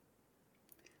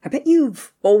I bet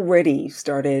you've already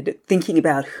started thinking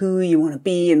about who you want to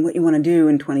be and what you want to do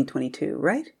in 2022,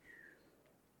 right?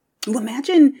 Well,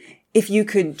 imagine if you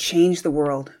could change the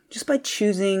world just by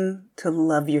choosing to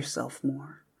love yourself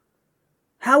more.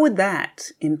 How would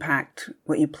that impact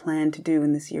what you plan to do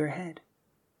in this year ahead?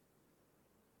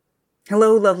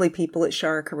 Hello, lovely people. It's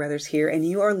Shara Carruthers here, and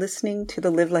you are listening to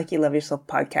the Live Like You Love Yourself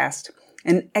podcast,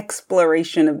 an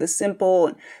exploration of the simple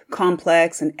and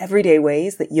complex and everyday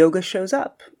ways that yoga shows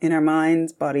up in our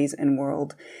minds, bodies, and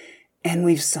world. And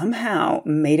we've somehow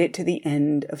made it to the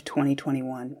end of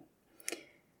 2021.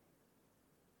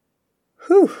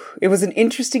 Whew, it was an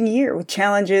interesting year with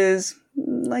challenges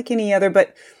like any other,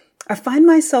 but I find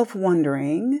myself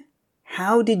wondering,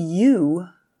 how did you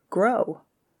grow?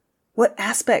 What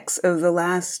aspects of the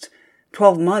last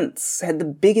 12 months had the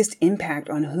biggest impact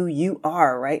on who you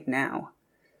are right now?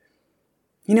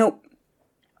 You know,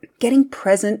 getting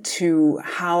present to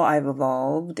how I've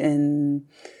evolved and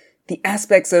the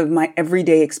aspects of my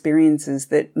everyday experiences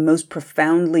that most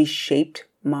profoundly shaped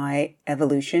my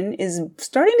evolution is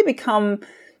starting to become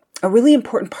a really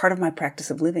important part of my practice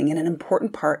of living and an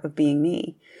important part of being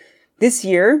me. This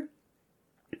year,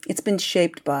 it's been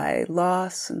shaped by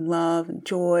loss and love and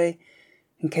joy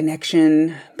and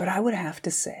connection, but I would have to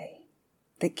say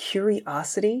that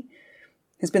curiosity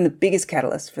has been the biggest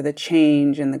catalyst for the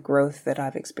change and the growth that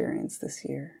I've experienced this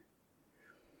year.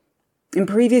 In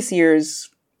previous years,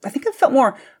 I think I felt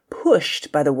more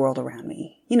pushed by the world around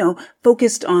me,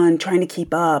 focused on trying to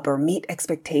keep up or meet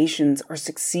expectations or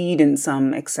succeed in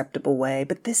some acceptable way.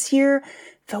 But this year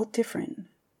felt different.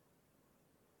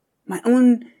 My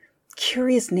own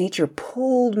curious nature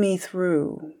pulled me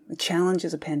through the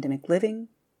challenges of pandemic living,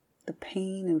 the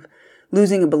pain of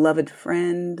losing a beloved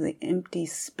friend, the empty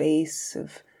space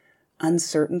of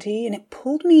uncertainty, and it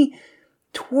pulled me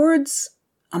towards,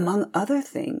 among other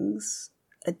things,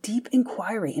 a deep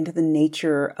inquiry into the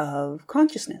nature of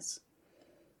consciousness,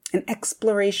 an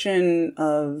exploration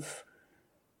of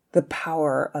the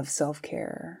power of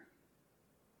self-care,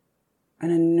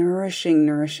 and a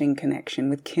nourishing connection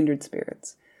with kindred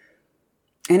spirits.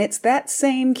 And it's that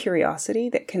same curiosity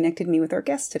that connected me with our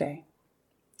guest today.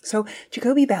 So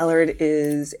Jacoby Ballard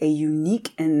is a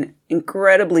unique and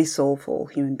incredibly soulful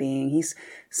human being. He's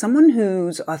someone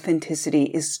whose authenticity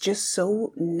is just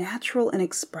so natural an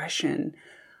expression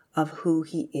of who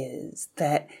he is,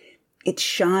 that it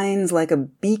shines like a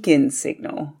beacon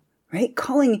signal, right?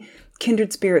 Calling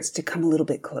kindred spirits to come a little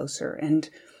bit closer. And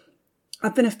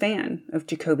I've been a fan of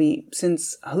Jacoby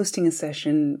since hosting a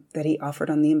session that he offered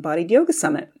on the Embodied Yoga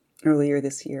Summit earlier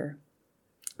this year.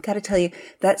 Got to tell you,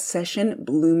 that session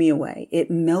blew me away.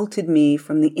 It melted me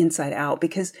from the inside out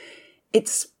because it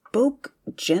spoke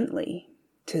gently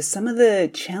to some of the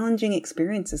challenging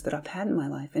experiences that I've had in my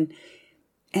life. And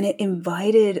it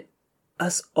invited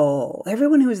us all,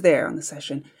 everyone who was there on the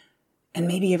session, and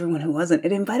maybe everyone who wasn't,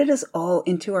 it invited us all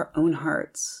into our own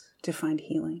hearts to find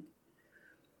healing.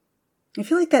 I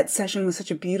feel like that session was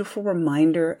such a beautiful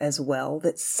reminder as well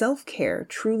that self-care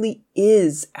truly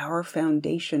is our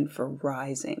foundation for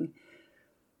rising.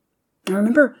 I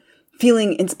remember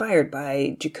feeling inspired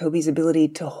by Jacoby's ability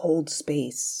to hold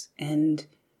space and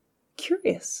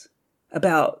curious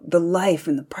about the life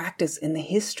and the practice and the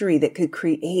history that could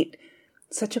create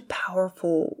such a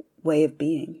powerful way of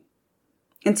being.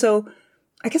 And so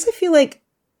I guess I feel like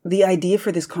the idea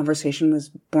for this conversation was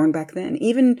born back then,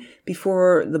 even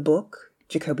before the book,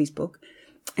 Jacoby's book.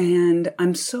 And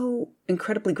I'm so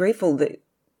incredibly grateful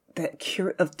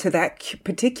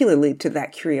particularly to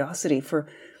that curiosity for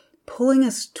pulling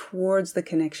us towards the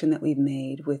connection that we've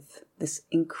made with this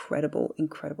incredible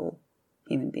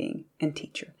human being and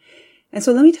teacher. And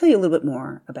so let me tell you a little bit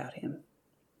more about him.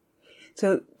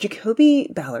 So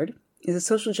Jacoby Ballard is a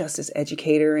social justice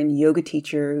educator and yoga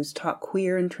teacher who's taught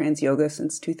queer and trans yoga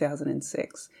since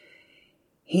 2006.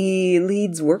 He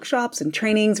leads workshops and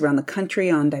trainings around the country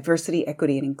on diversity,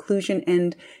 equity, and inclusion,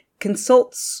 and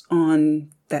consults on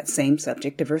that same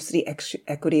subject, diversity,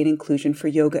 equity, and inclusion for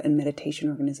yoga and meditation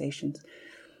organizations.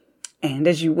 And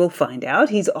as you will find out,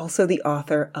 he's also the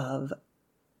author of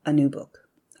a new book,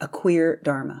 A Queer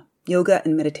Dharma, Yoga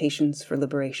and Meditations for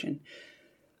Liberation,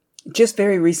 just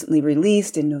very recently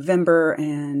released in November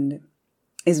and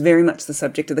is very much the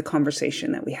subject of the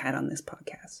conversation that we had on this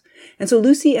podcast. And so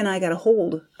Lucy and I got a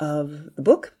hold of the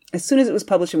book as soon as it was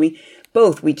published, and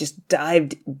we just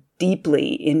dived deeply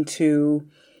into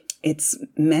its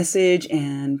message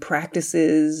and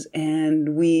practices,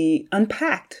 and we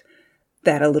unpacked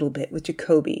that a little bit with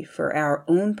Jacoby for our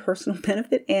own personal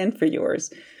benefit and for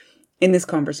yours in this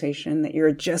conversation that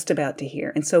you're just about to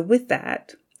hear. And so with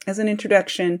that, as an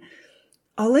introduction,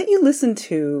 I'll let you listen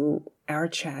to our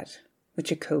chat with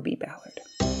Jacoby Ballard.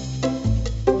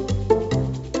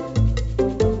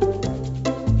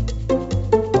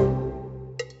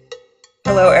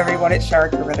 Hello, everyone. It's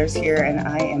Shara Carruthers here, and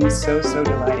I am so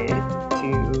delighted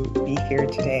to be here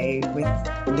today with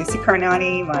Lucy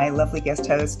Carnani, my lovely guest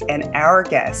host, and our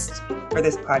guest for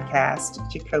this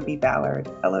podcast, Jacoby Ballard.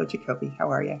 Hello, Jacoby.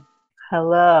 How are you?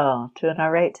 Hello. Doing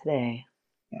all right today.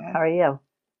 Yeah. How are you?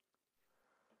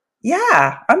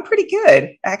 Yeah, I'm pretty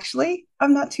good, actually.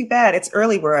 I'm not too bad. It's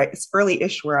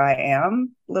early-ish where I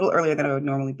am, a little earlier than I would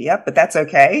normally be up, but that's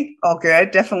okay. All good.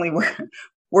 Definitely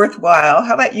worthwhile.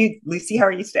 How about you, Lucy? How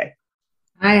are you today?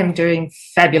 I am doing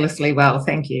fabulously well.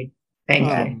 Thank you. Thank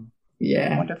Yeah. you.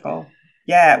 Yeah. Wonderful.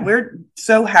 Yeah, we're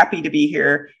so happy to be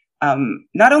here.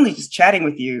 Not only just chatting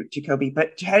with you, Jacoby,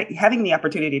 but having the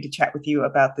opportunity to chat with you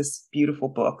about this beautiful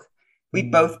book.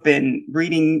 We've both been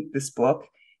reading this book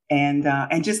and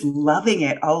just loving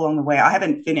it all along the way. I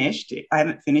haven't finished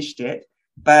it,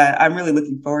 but I'm really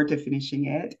looking forward to finishing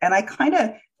it. And I kind of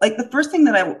like the first thing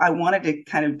that I wanted to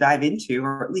kind of dive into,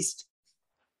 or at least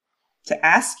to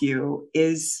ask you,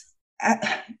 is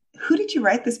who did you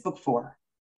write this book for?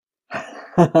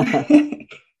 Yeah,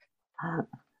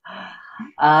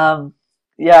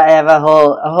 I have a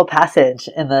whole passage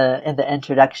in the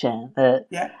introduction that,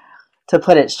 Yeah. to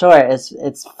put it short,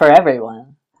 it's for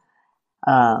everyone.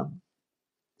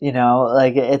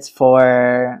 Like it's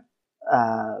for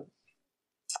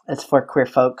queer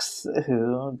folks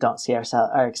who don't see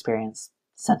our experience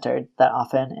centered that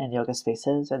often in yoga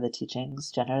spaces or the teachings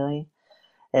generally.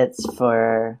 It's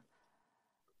for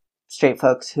straight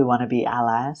folks who want to be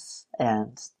allies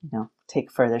and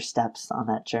take further steps on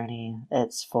that journey.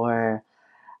 It's for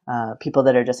people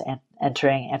that are just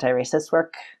entering anti-racist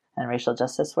work and racial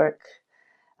justice work,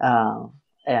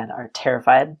 and are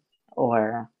terrified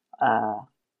or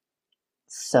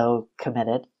so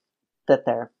committed that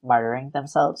they're martyring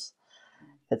themselves.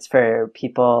 It's for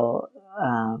people.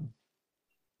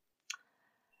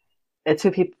 It's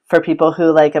for people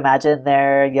who imagine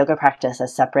their yoga practice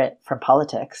as separate from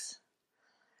politics.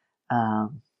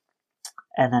 And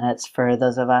then it's for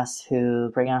those of us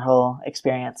who bring our whole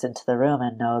experience into the room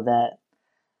and know that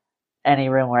any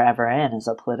room we're ever in is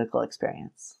a political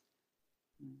experience.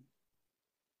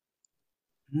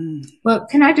 Well,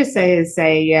 can I just say, as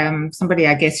somebody,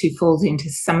 I guess, who falls into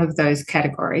some of those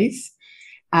categories,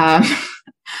 I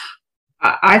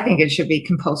think it should be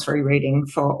compulsory reading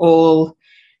for all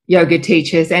yoga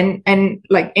teachers and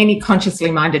like any consciously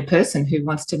minded person who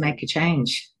wants to make a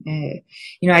change. I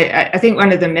think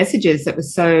one of the messages that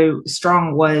was so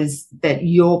strong was that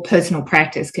your personal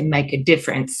practice can make a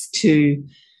difference to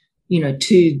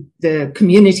the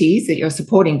communities that you're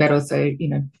supporting, but also,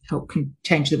 help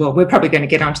change the world. We're probably going to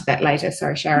get onto that later.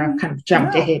 Sorry, Shara, I've kind of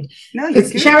jumped ahead. No, you're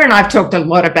good. Shara and I have talked a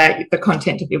lot about the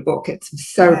content of your book. It's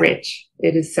so rich.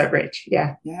 It is so rich.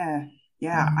 Yeah.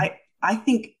 Yeah. I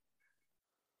think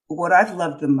what I've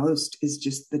loved the most is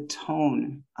just the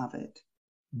tone of it.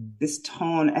 This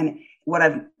tone, and what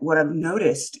I've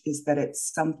noticed is that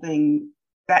it's something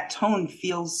that tone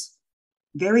feels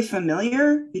very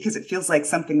familiar because it feels like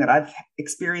something that I've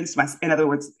experienced. In other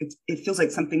words, it feels like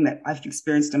something that I've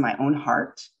experienced in my own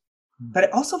heart, but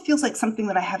it also feels like something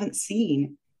that I haven't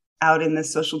seen out in the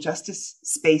social justice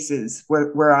spaces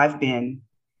where I've been.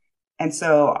 And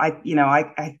so I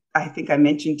think I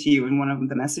mentioned to you in one of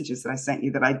the messages that I sent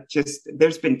you that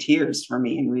there's been tears for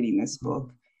me in reading this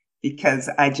book because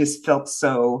I just felt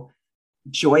so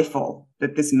joyful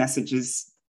that this message is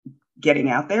getting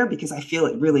out there, because I feel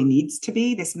it really needs to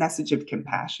be this message of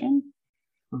compassion.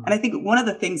 And I think one of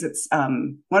the things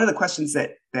one of the questions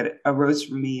that arose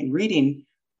for me in reading,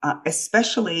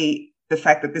 especially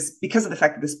because of the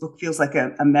fact that this book feels like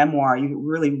a memoir, you're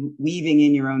really weaving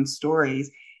in your own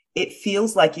stories. It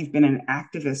feels like you've been an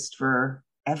activist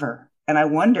forever. And I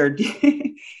wondered,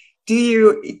 do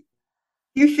you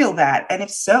feel that? And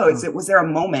if so, was there a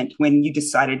moment when you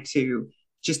decided to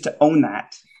own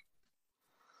that?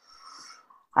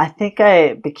 I think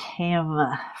I became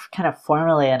kind of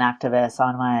formally an activist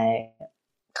on my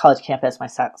college campus my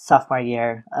sophomore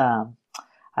year. I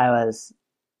was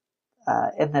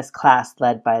in this class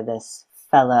led by this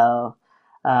fellow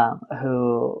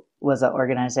who was an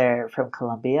organizer from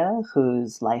Colombia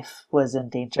whose life was in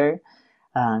danger.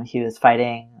 He was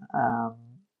fighting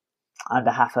on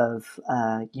behalf of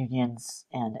unions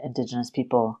and indigenous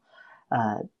people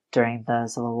during the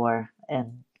Civil War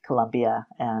in Colombia,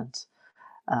 and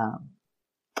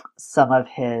some of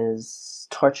his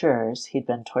torturers, he'd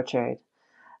been tortured,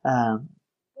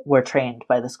 were trained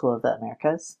by the School of the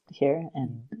Americas here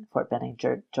in Fort Benning,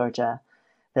 Georgia,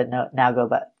 that now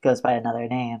goes by another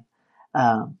name.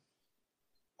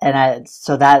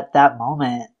 So that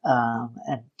moment,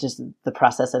 and just the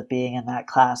process of being in that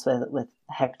class with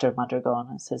Hector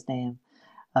Mondragon is his name,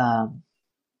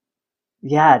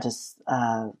 just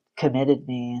committed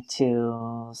me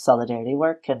to solidarity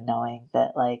work, and knowing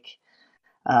that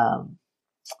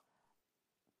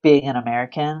being an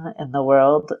American in the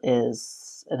world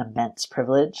is an immense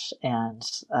privilege, and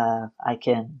I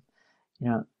can,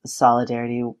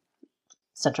 solidarity,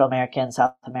 Central American,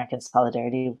 South American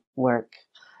solidarity work,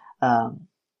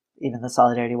 even the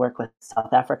solidarity work with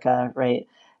South Africa, right,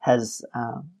 has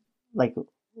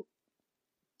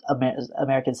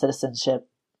American citizenship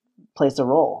plays a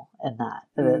role in that.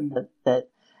 That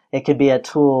it could be a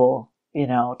tool,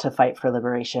 to fight for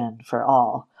liberation for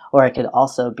all, or it could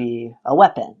also be a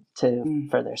weapon to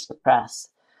further suppress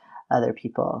other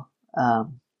people.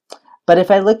 But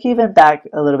if I look even back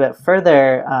a little bit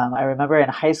further, I remember in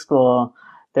high school,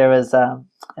 there was,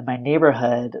 in my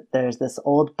neighborhood, there's this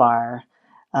old bar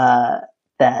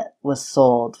that was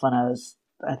sold when I was,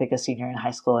 I think, a senior in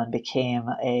high school, and became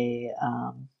a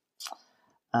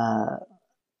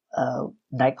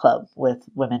nightclub with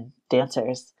women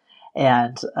dancers.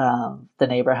 And the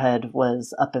neighborhood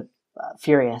was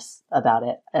furious about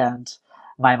it. And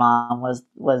my mom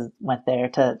went there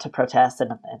to protest,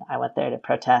 and I went there to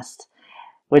protest,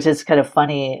 which is kind of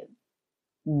funny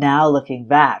now looking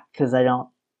back, because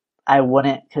I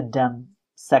wouldn't condemn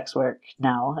sex work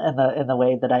now in the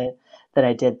way that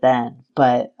I did then.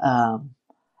 But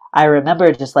I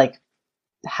remember just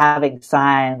having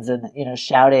signs and,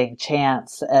 shouting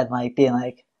chants, and being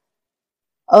like,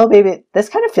 oh, maybe this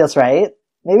kind of feels right.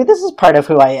 Maybe this is part of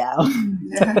who I am.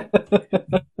 Yeah.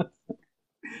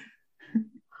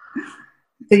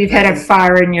 So you've had a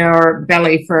fire in your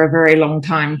belly for a very long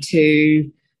time to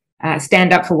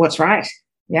stand up for what's right.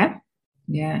 Yeah.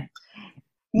 Yeah.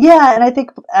 Yeah, and I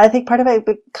think part of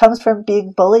it comes from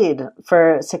being bullied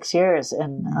for 6 years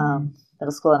in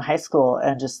middle school and high school,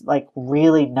 and just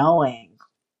really knowing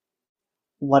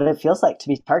what it feels like to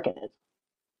be targeted,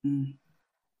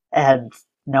 and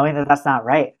knowing that that's not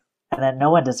right, and that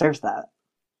no one deserves that,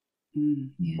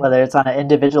 whether it's on an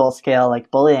individual scale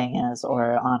like bullying is,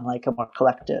 or on a more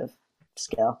collective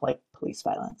scale like police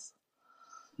violence.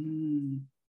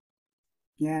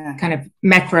 Yeah, kind of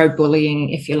macro bullying,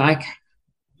 if you like.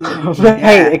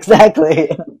 Right, exactly.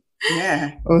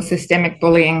 Yeah. Or systemic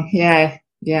bullying. Yeah.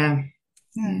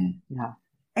 And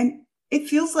it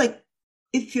feels like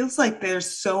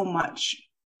there's so much.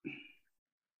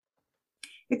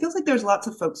 It feels like there's lots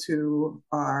of folks who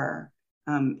are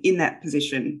in that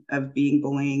position of being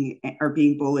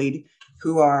bullied,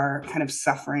 who are kind of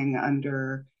suffering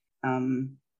under,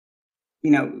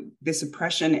 this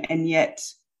oppression, and yet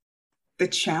the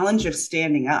challenge of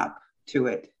standing up to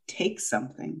it takes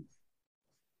something.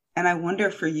 And I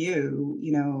wonder for you,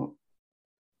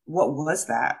 what was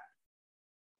that?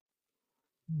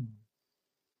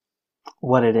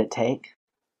 What did it take?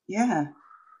 Yeah.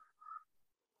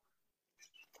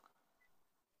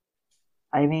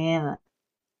 I mean,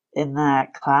 in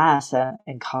that class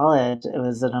in college, it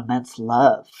was an immense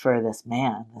love for this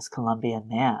Colombian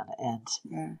man,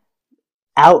 and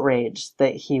outrage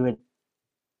that he would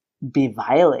be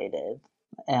violated,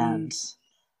 and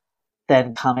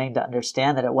then coming to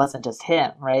understand that it wasn't just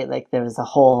him, right? There was a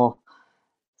whole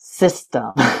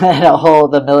system and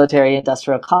the military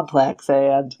industrial complex,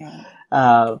 and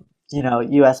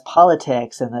U.S.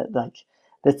 politics, and that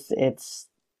it's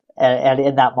and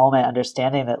in that moment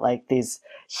understanding that these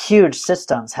huge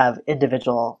systems have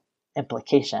individual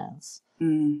implications,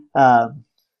 and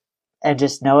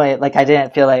just knowing I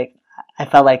didn't feel I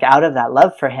felt out of that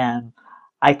love for him,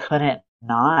 I couldn't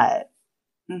not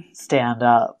stand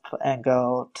up and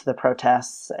go to the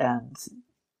protests and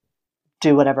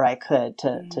do whatever I could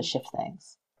to shift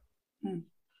things.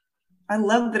 I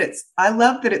love that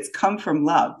it's come from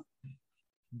love.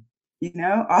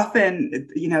 Often,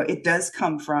 it does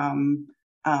come from,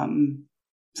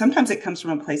 sometimes it comes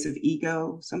from a place of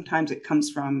ego. Sometimes it comes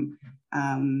from,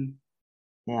 I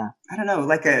don't know,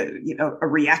 a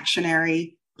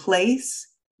reactionary place.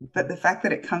 But the fact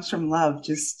that it comes from love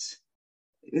just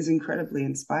is incredibly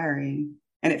inspiring.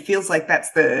 And it feels like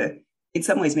in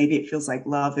some ways, maybe it feels like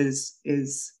love is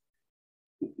it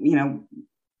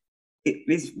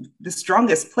is the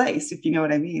strongest place, if you know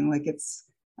what I mean.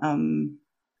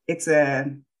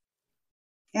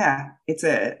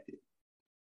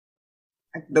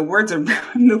 The words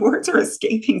are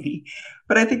escaping me,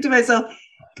 but I think to myself,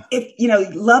 if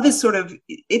love is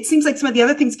it seems like some of the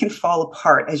other things can fall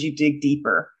apart as you dig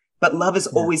deeper, but love is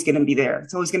always going to be there.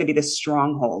 It's always going to be the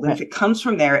stronghold. And if it comes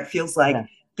from there, it feels like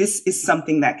this is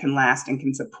something that can last and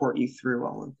can support you through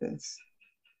all of this.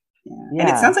 Yeah. And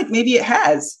it sounds like maybe it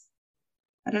has.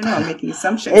 I don't know. I'm making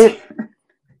assumptions.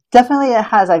 Definitely it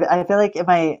has. I feel like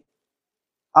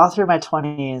all through my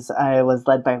 20s, I was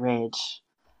led by rage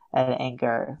and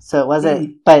anger. So it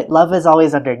wasn't, but love is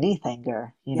always underneath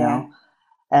anger, you know?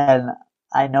 And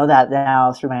I know that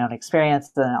now through my own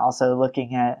experience, and also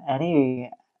looking at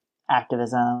any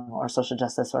activism or social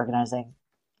justice organizing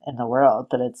in the world,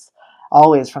 that it's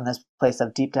always from this place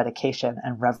of deep dedication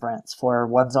and reverence for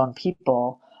one's own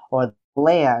people or the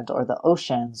land or the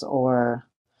oceans or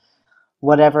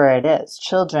whatever it is,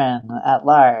 children at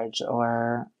large,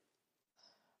 or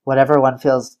whatever one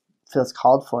feels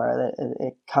called for.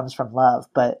 It comes from love.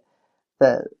 But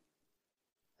and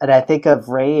I think of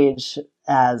rage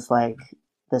as like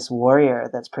this warrior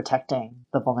that's protecting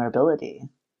the vulnerability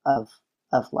of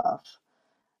love.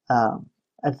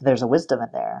 And there's a wisdom in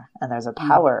there, and there's a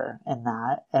power in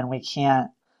that, and we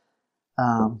can't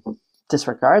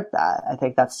disregard that. I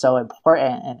think that's so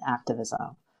important in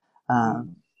activism,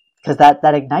 because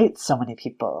that ignites so many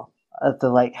people of the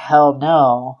like, hell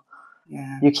no,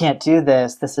 you can't do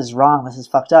this. This is wrong. This is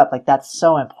fucked up. Like, that's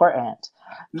so important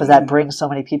because that brings so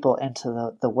many people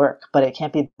into the work, but it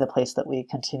can't be the place that we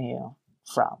continue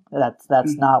from.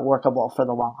 That's not workable for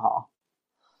the long haul.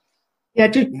 Yeah,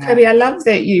 Toby, I love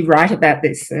that you write about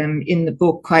this in the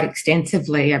book quite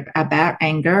extensively about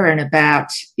anger and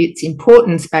about its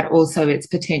importance, but also its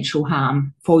potential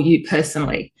harm for you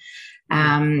personally,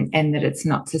 and that it's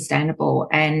not sustainable.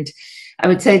 And I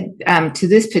would say to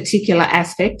this particular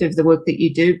aspect of the work that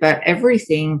you do, but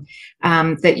everything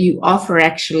that you offer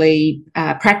actually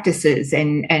practices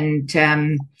and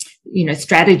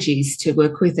strategies to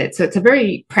work with it. So it's a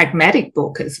very pragmatic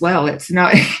book as well. It's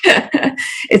not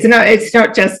it's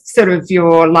not just sort of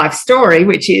your life story,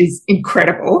 which is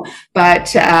incredible,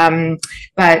 but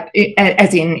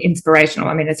as in inspirational.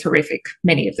 I mean, it's horrific,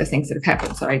 many of the things that have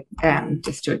happened. So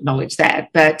just to acknowledge that,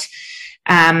 but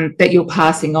that you're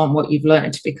passing on what you've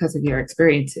learned because of your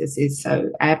experiences is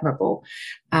so admirable.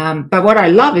 But what I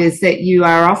love is that you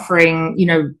are offering,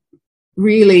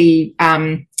 really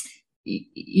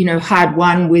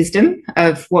hard-won wisdom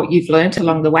of what you've learned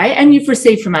along the way, and you've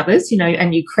received from others,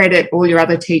 and you credit all your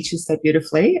other teachers so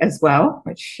beautifully as well,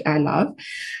 which I love.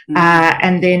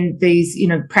 And then these,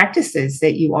 practices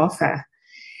that you offer.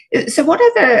 So what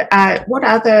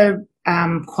other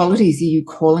qualities are you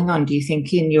calling on, do you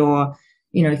think, in your,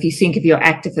 if you think of your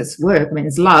activist work? I mean,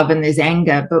 there's love and there's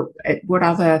anger, but what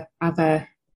other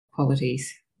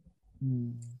qualities?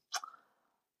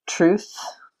 Truth.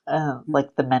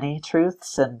 Like the many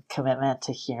truths and commitment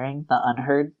to hearing the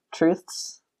unheard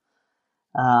truths.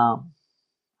 I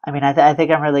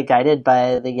think I'm really guided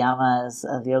by the yamas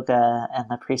of yoga and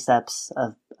the precepts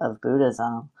of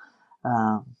Buddhism.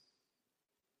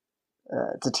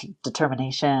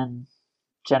 Determination,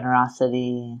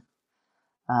 generosity.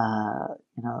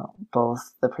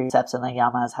 Both the precepts and the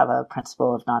yamas have a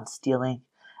principle of non-stealing,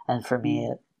 and for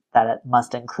me, it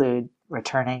must include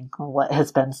returning what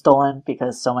has been stolen,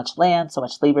 because so much land, so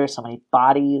much labor, so many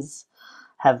bodies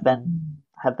have been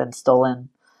stolen,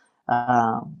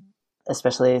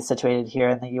 especially situated here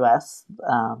in the U.S.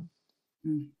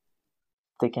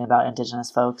 Thinking about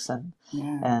Indigenous folks and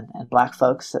Black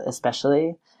folks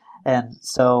especially, and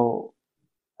so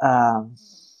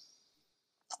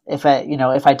if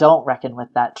I don't reckon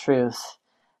with that truth,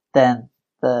 then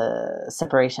the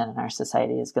separation in our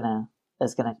society is gonna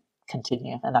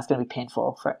continue, and that's going to be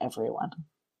painful for everyone.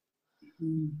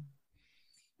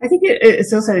 I think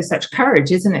it's also such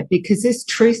courage, isn't it? Because this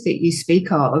truth that you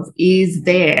speak of is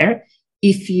there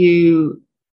if you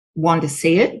want to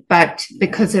see it, but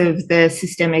because of the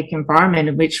systemic environment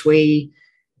in which we,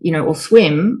 all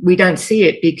swim, we don't see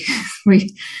it because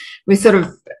we sort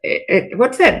of,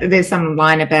 what's that? There's some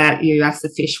line about, you ask the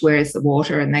fish, where is the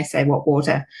water? And they say, what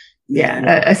water?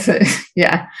 So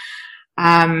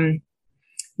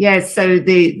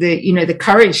the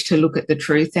courage to look at the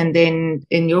truth, and then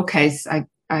in your case, I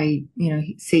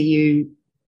see you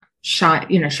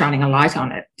shining a light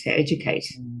on it to educate.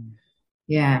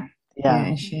 Share.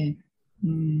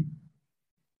 And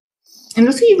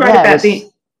also you write about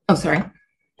oh, sorry.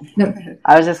 No.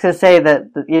 I was just going to say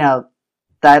that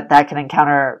that can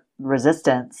encounter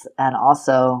resistance, and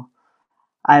also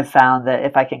I've found that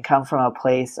if I can come from a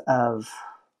place of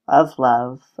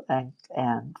love and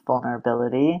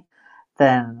vulnerability,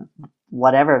 then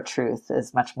whatever truth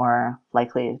is much more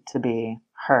likely to be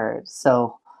heard.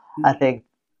 So I think,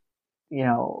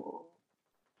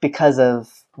 because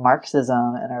of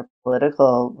Marxism and our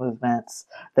political movements,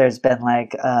 there's been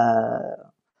like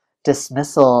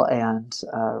dismissal and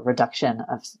reduction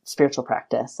of spiritual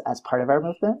practice as part of our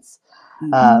movements.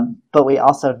 But we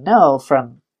also know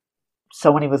from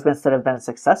so many movements that have been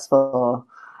successful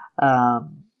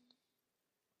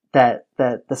that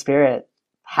the spirit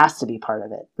has to be part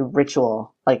of it. The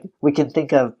ritual, like we can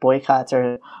think of boycotts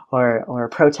or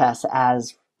protests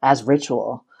as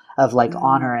ritual of like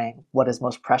honoring what is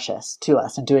most precious to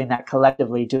us, and doing that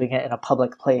collectively, doing it in a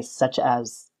public place such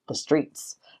as the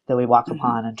streets that we walk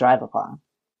upon and drive upon.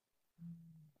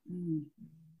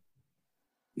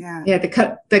 Yeah,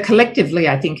 the collectively,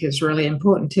 I think, is really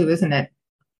important too, isn't it?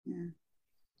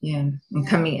 Yeah, and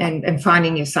coming and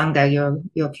finding your sangha,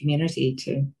 your community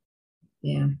too.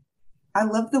 Yeah, I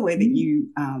love the way that you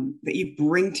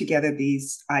bring together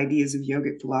these ideas of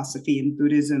yogic philosophy and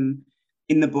Buddhism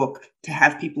in the book to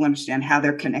have people understand how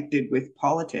they're connected with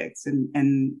politics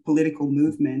and political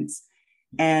movements.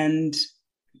 And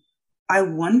I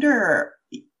wonder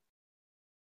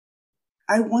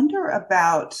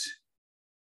about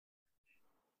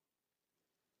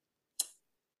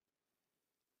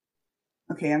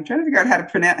I'm trying to figure out how to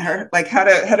pronounce her, like how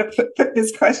to put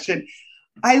this question.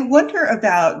 I wonder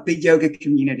about the yoga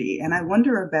community, and I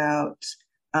wonder about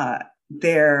you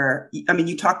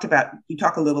talked a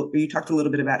little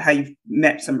bit about how you've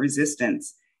met some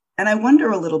resistance, and I wonder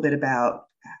a little bit about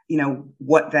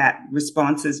what that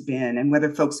response has been, and whether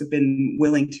folks have been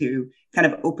willing to kind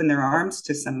of open their arms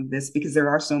to some of this, because there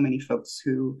are so many folks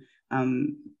who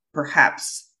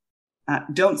perhaps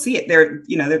don't see it. They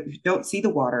don't see the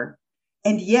water,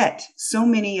 and yet so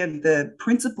many of the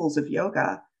principles of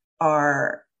yoga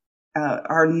are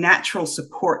natural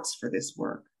supports for this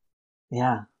work.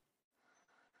 Yeah.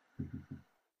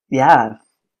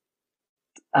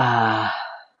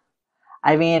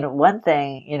 I mean, one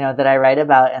thing, that I write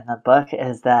about in the book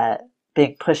is that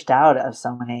being pushed out of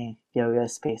so many yoga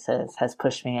spaces has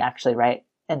pushed me actually right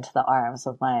into the arms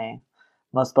of my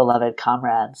most beloved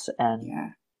comrades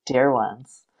and dear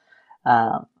ones.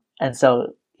 And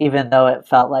so even though it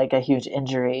felt like a huge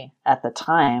injury at the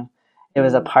time, it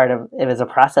was a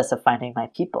process of finding my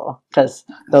people, because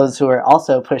those who were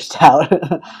also pushed out.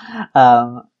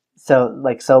 So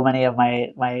like so many of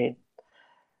my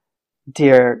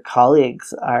dear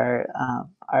colleagues are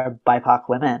BIPOC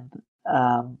women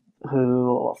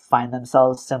who find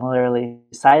themselves similarly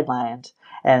sidelined,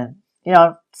 and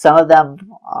some of them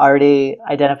already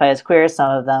identify as queer,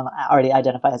 some of them already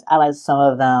identify as allies, some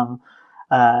of them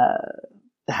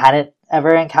hadn't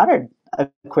ever encountered a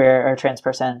queer or trans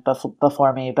person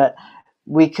before me, but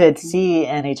we could see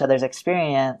in each other's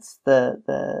experience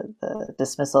the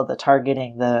dismissal, the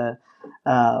targeting, the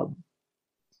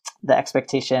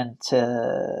expectation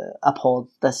to uphold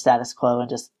the status quo and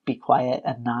just be quiet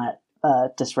and not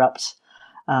disrupt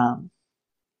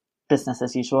business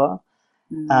as usual.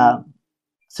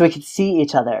 So we could see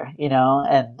each other,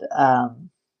 and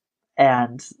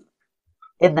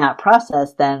in that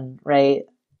process, then, right,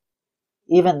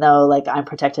 even though like I'm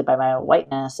protected by my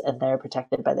whiteness and they're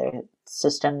protected by their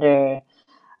cisgender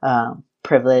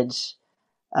privilege,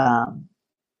 I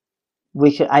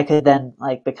could then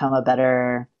like become a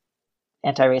better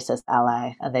anti-racist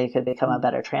ally, and they could become a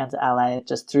better trans ally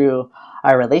just through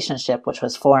our relationship, which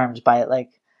was formed by like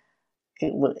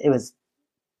it was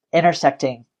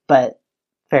intersecting but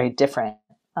very different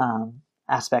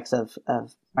aspects of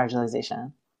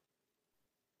marginalization.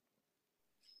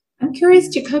 I'm curious,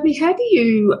 Jacoby, how do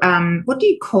you, what do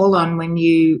you call on when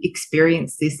you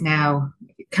experience this now,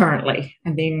 currently? I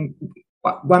mean,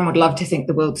 one would love to think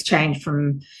the world's changed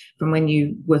from when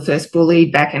you were first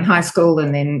bullied back in high school,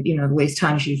 and then, the least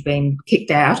times you've been kicked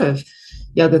out of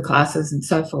yoga classes and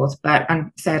so forth. But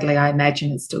sadly, I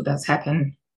imagine it still does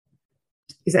happen.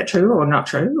 Is that true or not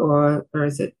true, or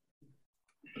is it?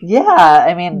 Yeah,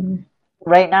 I mean,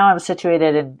 right now I'm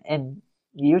situated in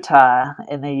Utah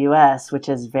in the U.S., which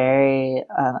is very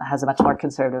has a much more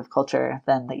conservative culture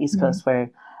than the East Coast, where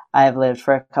I've lived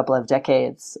for a couple of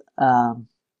decades.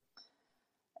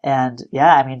 And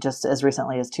yeah, I mean, just as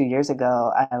recently as 2 years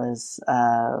ago, I was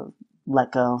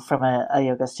let go from a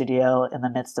yoga studio in the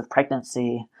midst of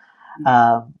pregnancy.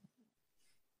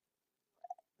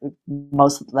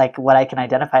 Most like what I can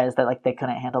identify is that like they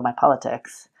couldn't handle my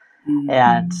politics,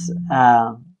 and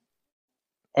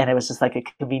it was just like a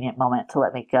convenient moment to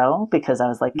let me go, because I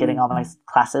was like getting all my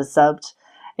classes subbed.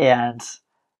 And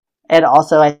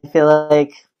also I feel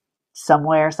like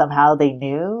somehow they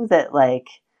knew that like,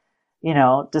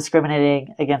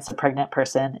 discriminating against a pregnant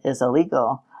person is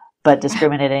illegal, but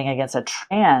discriminating against a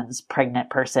trans pregnant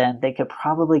person, they could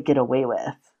probably get away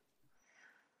with.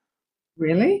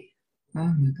 Really?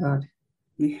 Oh my God.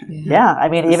 Yeah. I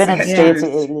mean, even in states,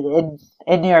 in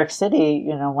New York City,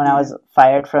 when I was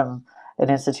fired from an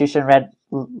institution run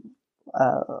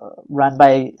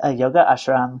by a yoga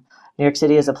ashram, New York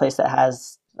City is a place that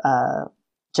has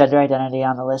gender identity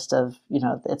on the list of,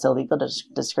 it's illegal to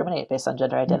discriminate based on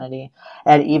gender identity.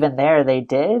 And even there they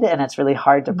did, and it's really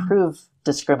hard to prove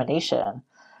discrimination,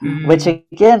 which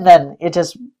again, then it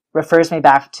just refers me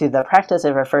back to the practice.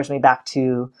 It refers me back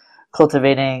to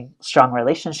cultivating strong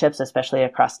relationships, especially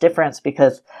across difference,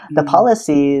 because the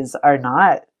policies are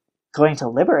not going to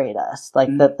liberate us. Like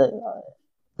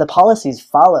the policies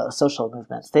follow social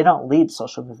movements. They don't lead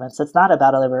social movements. It's not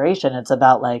about a liberation. It's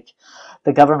about like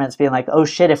the government's being like, oh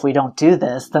shit, if we don't do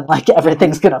this, then like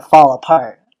everything's going to fall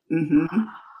apart. Mm-hmm.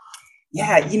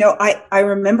 Yeah. I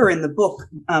remember in the book,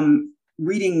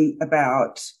 reading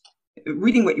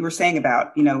what you were saying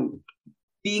about,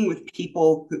 being with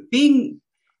people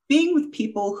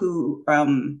who are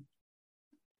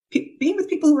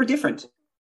different,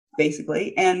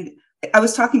 basically. And I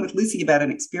was talking with Lucy about an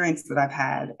experience that I've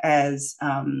had as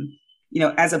a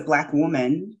Black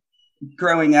woman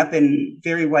growing up in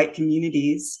very white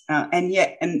communities, and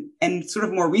sort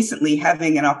of more recently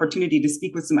having an opportunity to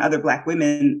speak with some other Black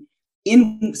women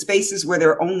in spaces where there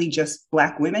are only just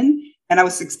Black women. And I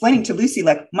was explaining to Lucy,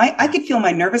 like, I could feel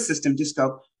my nervous system just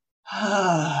go,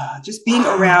 just being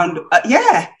around,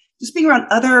 just being around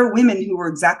other women who were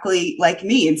exactly like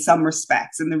me in some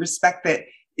respects, and the respect that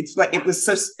it's like, it was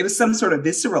some sort of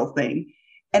visceral thing.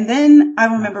 And then I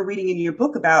remember reading in your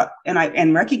book about,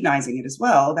 and recognizing it as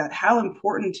well, about how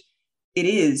important it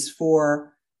is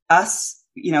for us,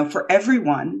 for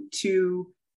everyone to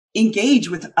engage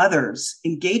with others,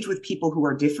 engage with people who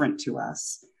are different to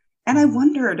us. And I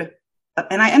wondered,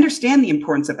 and I understand the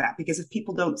importance of that, because if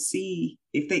people don't see,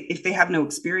 if they have no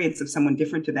experience of someone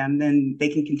different to them, then they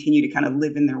can continue to kind of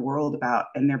live in their world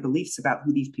and their beliefs about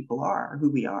who these people are,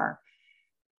 who we are.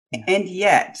 And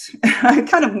yet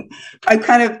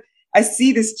I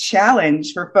see this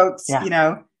challenge for folks,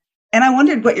 and I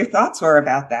wondered what your thoughts were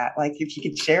about that. Like if you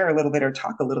could share a little bit or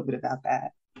talk a little bit about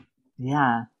that.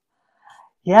 Yeah.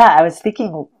 Yeah. I was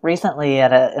speaking recently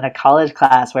in a college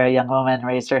class where a young woman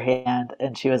raised her hand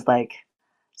and she was like,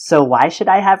 so why should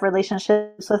I have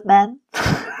relationships with men?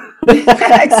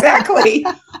 Exactly.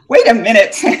 Wait a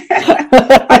minute.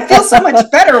 I feel so much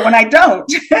better when I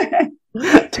don't.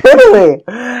 Totally.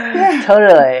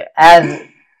 And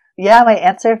my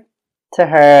answer to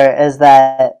her is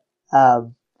that,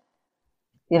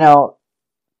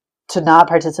 to not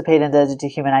participate in the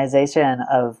dehumanization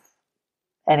of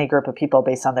any group of people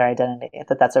based on their identity,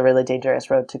 that's a really dangerous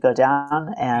road to go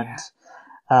down. And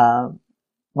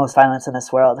most violence in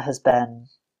this world has been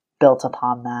built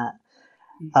upon that.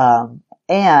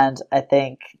 And I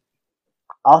think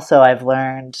also I've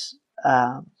learned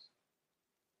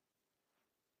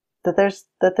that there's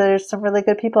some really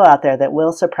good people out there that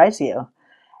will surprise you,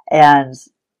 and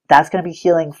that's going to be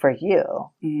healing for you.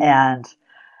 And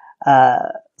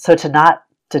so to not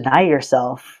deny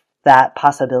yourself that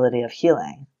possibility of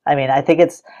healing. I mean, I think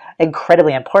it's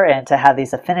incredibly important to have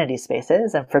these affinity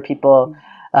spaces, and for people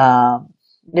that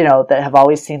have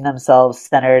always seen themselves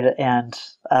centered and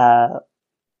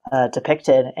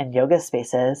depicted in yoga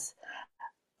spaces.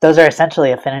 Those are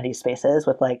essentially affinity spaces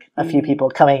with like a few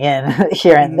people coming in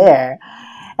here and there.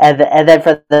 And then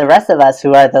for the rest of us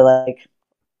who are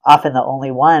often the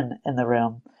only one in the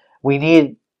room, we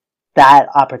need that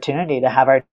opportunity to have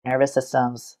our nervous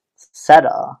systems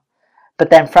settle. But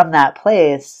then from that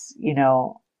place,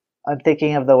 I'm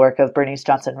thinking of the work of Bernice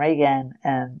Johnson Reagan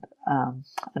and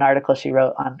an article she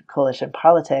wrote on coalition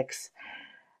politics,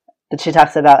 that she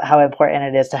talks about how important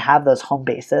it is to have those home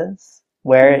bases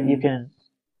where you can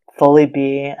fully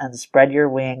be and spread your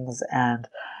wings and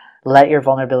let your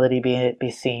vulnerability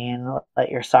be seen, let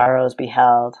your sorrows be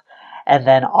held. And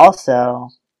then also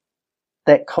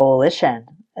that coalition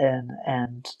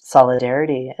and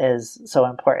solidarity is so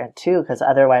important too, because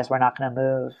otherwise we're not going to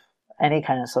move any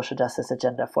kind of social justice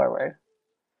agenda forward.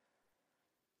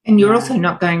 And you're also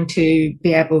not going to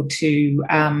be able to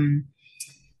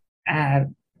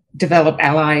develop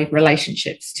ally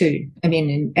relationships too. I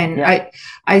mean,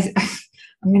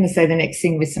 I'm going to say the next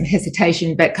thing with some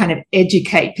hesitation, but kind of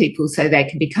educate people so they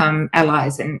can become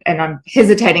allies. And I'm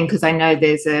hesitating because I know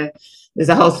there's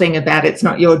a whole thing about it's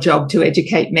not your job to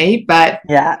educate me, but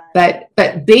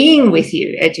being with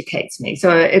you educates me.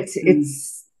 So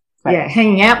it's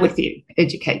hanging out with you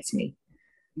educates me.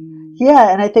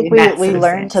 Yeah, and I think we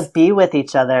learn to be with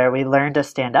each other. We learn to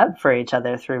stand up for each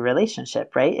other through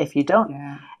relationship, right? If you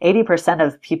don't, 80%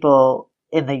 of people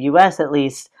in the U.S. at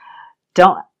least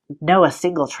don't know a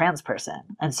single trans person.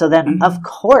 And so then, Mm-hmm. of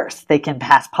course, they can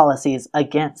pass policies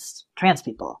against trans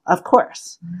people. Of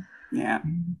course. Yeah.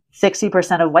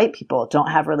 60% of white people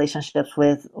don't have relationships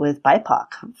with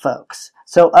BIPOC folks.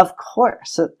 So of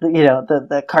course,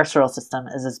 the carceral system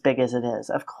is as big as it is.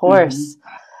 Of course,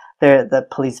 the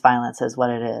police violence is what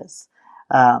it is.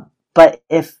 But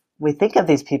if we think of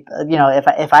these people,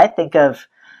 if I think of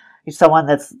someone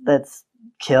that's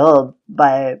killed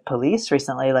by police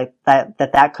recently, like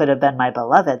that could have been my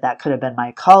beloved, that could have been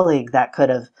my colleague, that could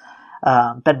have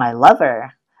been my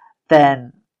lover,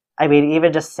 then I mean,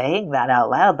 even just saying that out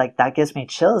loud, like that gives me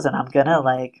chills, and I'm gonna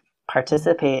like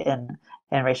participate in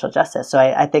racial justice. So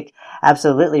I think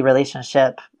absolutely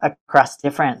relationship across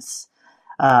difference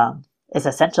is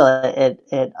essential.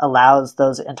 It allows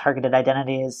those targeted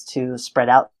identities to spread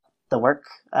out the work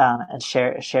and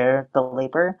share the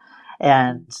labor,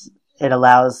 and it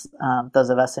allows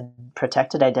those of us in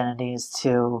protected identities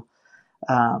to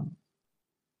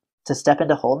step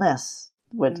into wholeness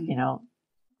with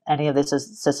any of these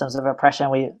systems of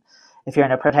oppression. If you're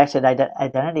in a protected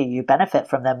identity, you benefit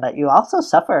from them, but you also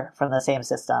suffer from the same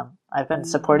system. I've been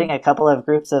supporting a couple of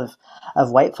groups of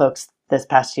white folks this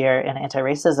past year in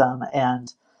anti-racism,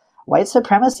 and white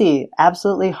supremacy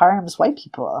absolutely harms white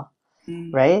people,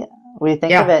 right? We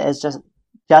think of it as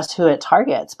just who it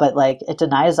targets, but like it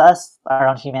denies us our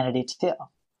own humanity too.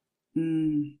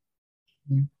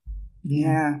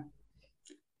 Yeah.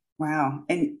 Wow.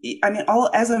 And I mean,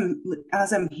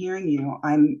 as I'm hearing you,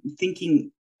 I'm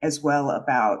thinking as well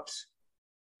about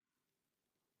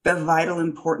the vital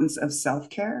importance of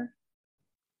self-care,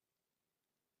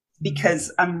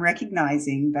 because I'm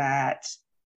recognizing that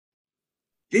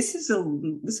this is a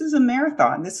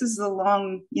marathon. This is a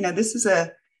long,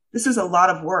 this is a lot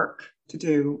of work to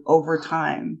do over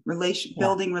time,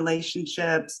 building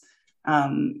relationships,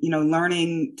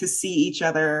 learning to see each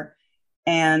other.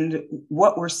 And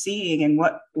what we're seeing and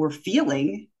what we're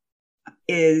feeling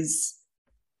is,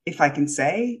 if I can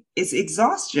say, is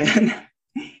exhaustion.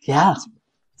 Yeah.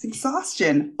 It's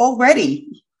exhaustion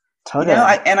already. Totally.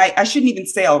 I shouldn't even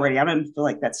say already. I don't feel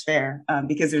like that's fair,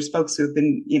 because there's folks who've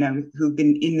been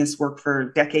in this work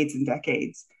for decades and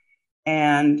decades,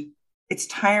 and it's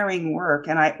tiring work.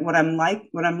 And what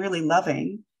I'm really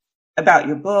loving about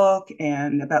your book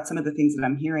and about some of the things that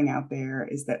I'm hearing out there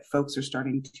is that folks are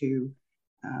starting to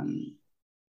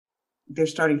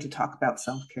talk about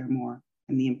self-care more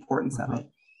and the importance of it.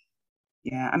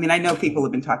 Yeah. I mean, I know people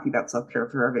have been talking about self-care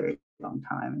for a very long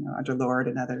time, Audre Lorde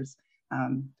and others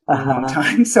for a long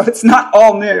time. So it's not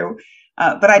all new,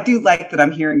 but I do like that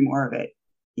I'm hearing more of it,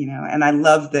 and I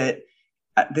love that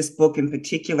this book in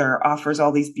particular offers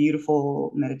all these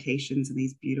beautiful meditations and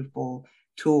these beautiful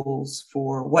tools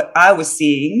for what I was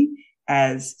seeing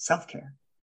as self-care.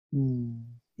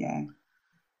 Yeah.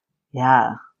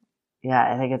 Yeah.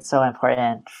 I think it's so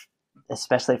important,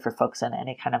 especially for folks in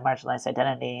any kind of marginalized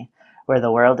identity, where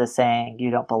the world is saying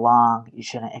you don't belong, you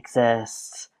shouldn't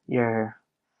exist, you're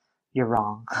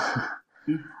wrong,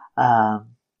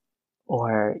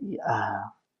 or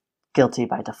guilty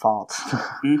by default.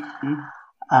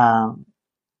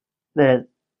 The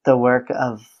work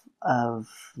of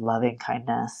loving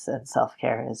kindness and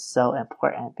self-care is so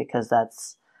important, because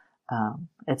that's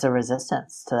it's a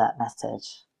resistance to that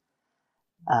message.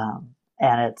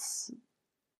 And it's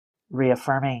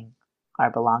reaffirming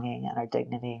our belonging and our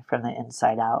dignity from the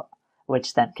inside out,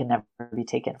 which then can never be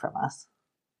taken from us.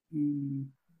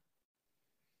 And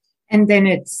then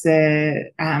it's,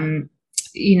 to add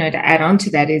on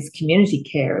to that is community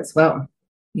care as well.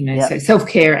 So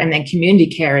self-care and then community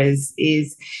care is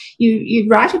you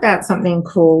write about something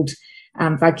called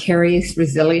vicarious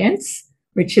resilience,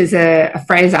 which is a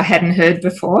phrase I hadn't heard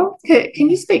before. Can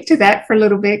you speak to that for a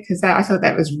little bit? Because I thought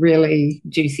that was really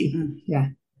juicy. Yeah.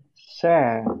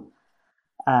 Sure.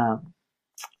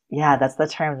 That's the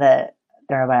term that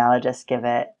neurobiologists give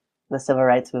it. The civil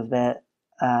rights movement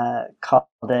called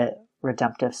it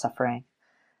redemptive suffering.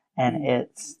 And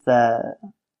it's the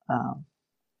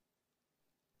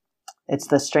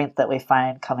strength that we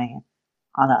find coming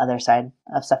on the other side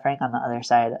of suffering, on the other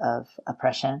side of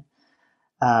oppression.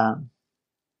 And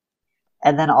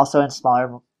then also in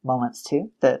smaller moments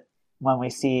too, that when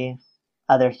we see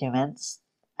other humans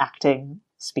acting,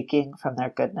 speaking from their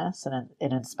goodness, and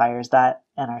it inspires that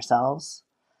in ourselves.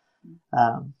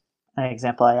 An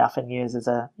example I often use is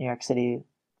a New York City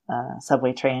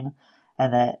subway train,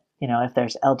 and that, if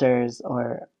there's elders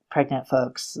or pregnant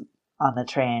folks on the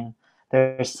train,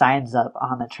 there's signs up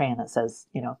on the train that says,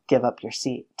 give up your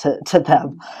seat to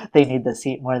them. They need the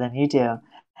seat more than you do.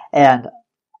 And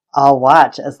I'll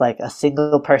watch as like a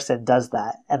single person does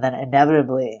that, and then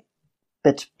inevitably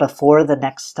but before the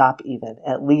next stop, even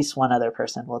at least one other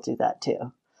person will do that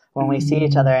too. When we see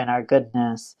each other in our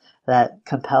goodness, that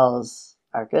compels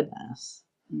our goodness.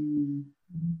 And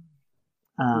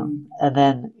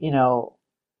then,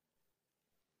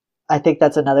 I think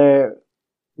that's another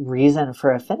reason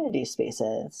for affinity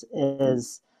spaces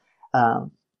is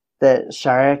that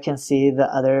Shara can see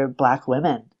the other Black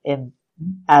women in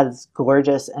as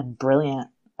gorgeous and brilliant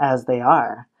as they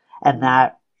are. And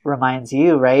that reminds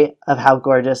you, right, of how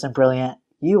gorgeous and brilliant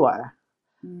you are.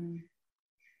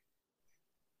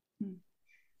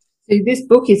 So this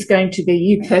book is going to be,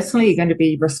 you personally, you're going to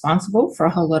be responsible for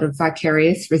a whole lot of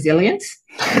vicarious resilience.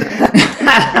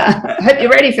 I hope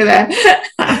you're ready for that.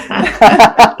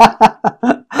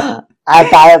 I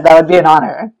thought that would be an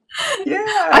honor.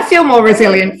 Yeah. I feel more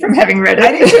resilient from having read it.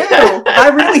 I do too. I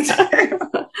really do.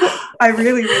 I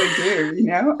really, really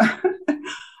do,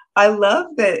 I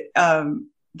love that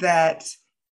that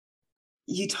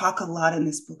you talk a lot in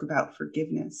this book about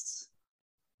forgiveness.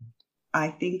 I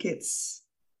think it's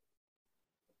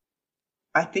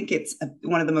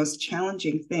one of the most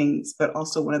challenging things, but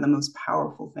also one of the most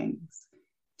powerful things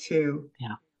too.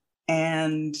 Yeah.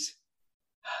 And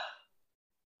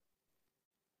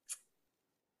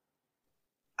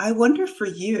I wonder for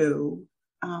you,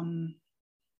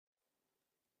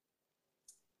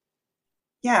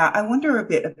 I wonder a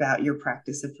bit about your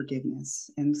practice of forgiveness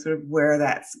and sort of where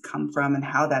that's come from and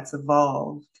how that's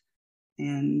evolved.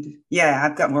 And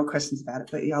I've got more questions about it,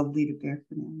 but I'll leave it there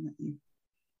for now and let you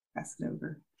pass it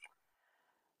over.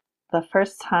 The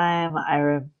first time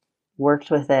I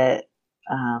worked with it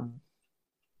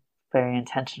very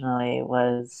intentionally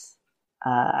was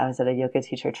I was at a yoga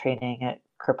teacher training at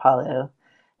Kripalu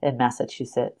in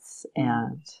Massachusetts,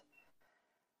 and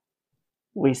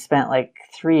we spent like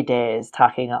 3 days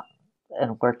talking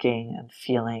and working and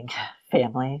feeling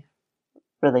family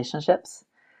relationships.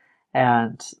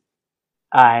 And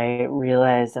I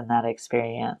realized in that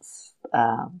experience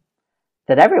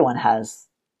that everyone has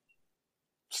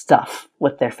stuff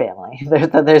with their family.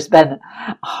 There's been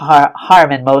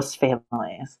harm in most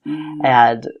families,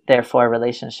 and therefore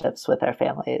relationships with our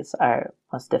families are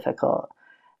most difficult.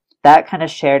 That kind of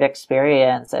shared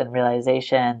experience and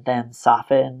realization then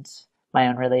softened my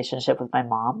own relationship with my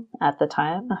mom at the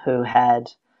time, who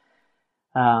had,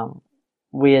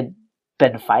 we had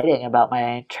been fighting about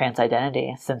my trans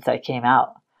identity since I came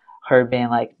out. Her being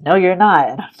like, no, you're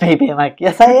not. And me being like,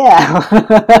 yes, I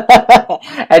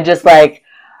am. And just like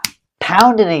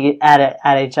pounding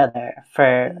at each other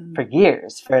for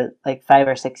years, for like 5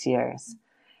 or 6 years.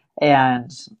 And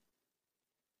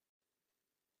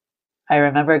I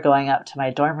remember going up to my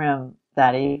dorm room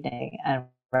that evening and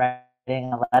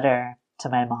writing a letter to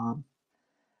my mom.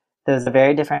 It was a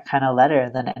very different kind of letter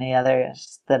than any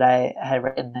others that I had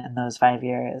written in those 5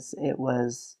 years. It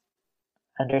was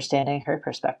understanding her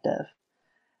perspective,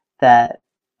 that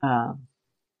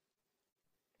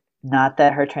not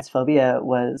that her transphobia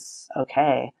was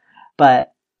okay,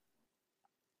 but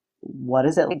what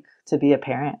is it like to be a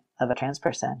parent of a trans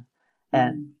person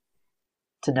and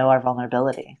to know our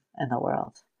vulnerability in the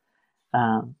world.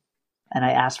 And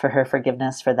I asked for her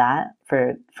forgiveness for that,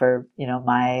 for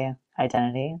my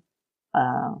identity,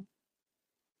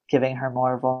 giving her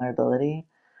more vulnerability.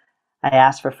 I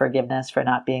asked for forgiveness for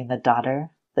not being the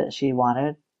daughter that she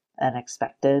wanted and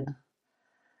expected,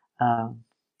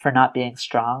 for not being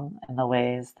strong in the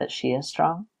ways that she is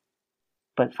strong,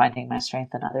 but finding my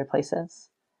strength in other places.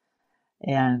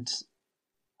 And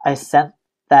I sent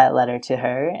that letter to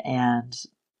her, and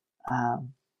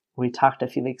we talked a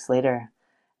few weeks later,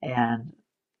 and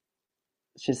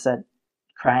she said,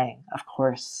 crying, "Of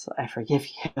course, I forgive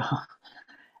you."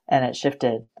 And it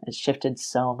shifted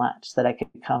so much that I could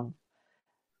come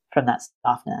from that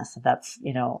softness. That's,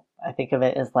 I think of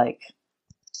it as like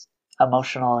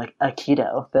emotional, like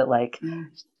Aikido, that like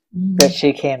that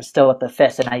she came still with the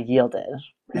fist and I yielded,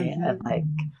 right? And like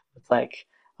it's like,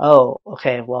 oh,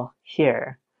 okay, well,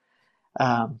 here.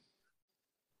 And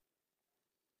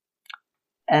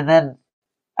then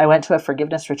I went to a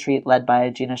forgiveness retreat led by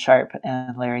Gina Sharp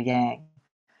and Larry Yang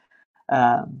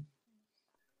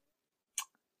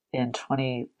in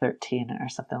 2013 or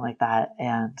something like that.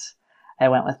 And I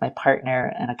went with my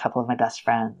partner and a couple of my best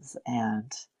friends,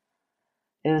 and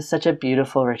it was such a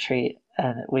beautiful retreat.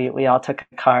 And we all took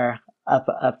a car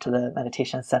up to the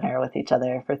meditation center with each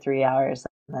other for 3 hours,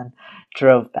 and then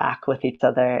drove back with each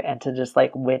other, and to just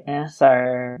like witness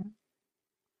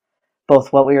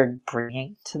both what we were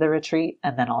bringing to the retreat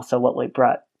and then also what we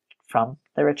brought from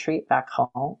the retreat back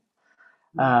home.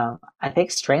 I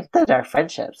think strengthened our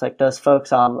friendships. Like those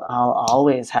folks, I'll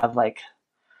always have like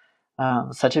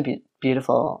such a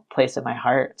beautiful place in my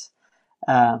heart.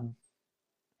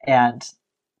 And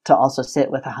to also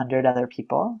sit with 100 other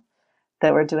people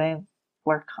that were doing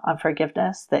work on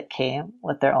forgiveness that came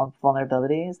with their own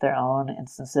vulnerabilities, their own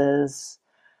instances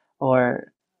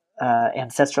or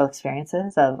ancestral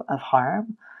experiences of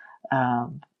harm.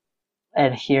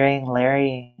 And hearing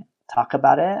Larry talk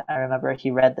about it, I remember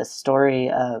he read the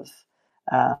story of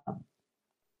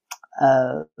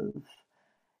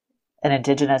an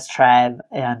indigenous tribe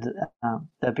and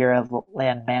the Bureau of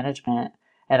Land Management,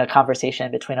 and a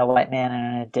conversation between a white man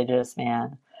and an indigenous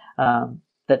man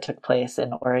that took place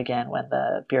in Oregon when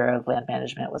the Bureau of Land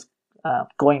Management was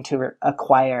going to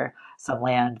acquire some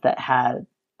land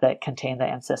that contained the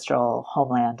ancestral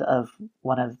homeland of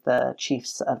one of the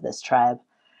chiefs of this tribe.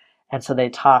 And so they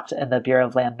talked, and the Bureau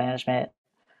of Land Management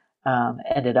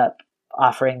ended up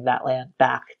offering that land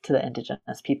back to the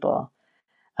indigenous people,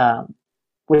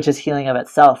 which is healing of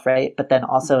itself, right? But then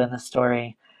also in the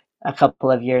story, a couple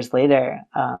of years later,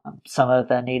 some of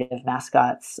the native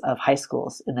mascots of high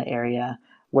schools in the area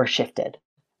were shifted,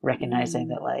 recognizing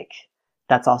that like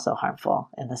that's also harmful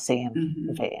in the same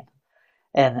vein.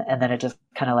 And then it just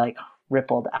kind of like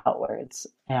rippled outwards.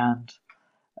 And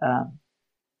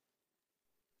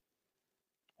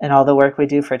all the work we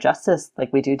do for justice,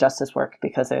 like we do justice work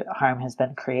because harm has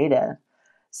been created.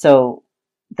 So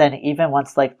then even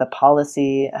once like the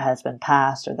policy has been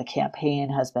passed or the campaign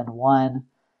has been won,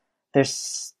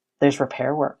 there's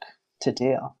repair work to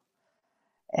do.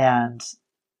 And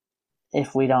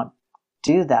if we don't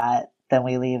do that, then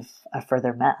we leave a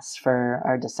further mess for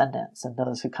our descendants and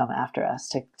those who come after us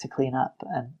to clean up.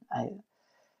 And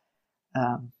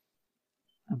I'm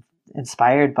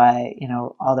inspired by,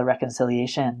 all the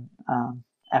reconciliation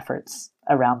efforts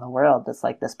around the world. That's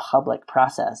like this public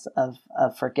process of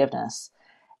forgiveness.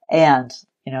 And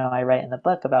I write in the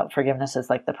book about forgiveness as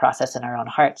like the process in our own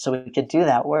heart. So we can do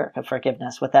that work of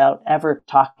forgiveness without ever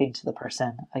talking to the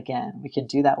person again. We can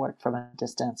do that work from a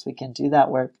distance. We can do that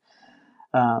work,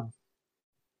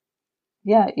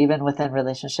 even within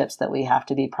relationships that we have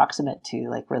to be proximate to,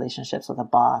 like relationships with a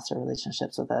boss or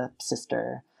relationships with a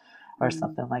sister or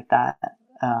something like that.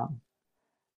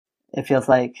 It feels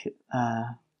like,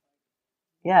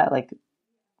 like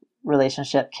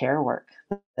relationship care work.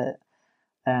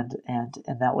 And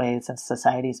in that way, since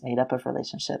society is made up of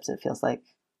relationships, it feels like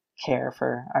care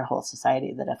for our whole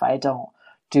society, that if I don't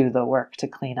do the work to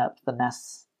clean up the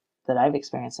mess that I've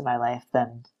experienced in my life,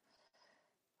 then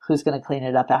who's going to clean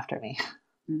it up after me?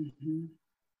 Mm-hmm.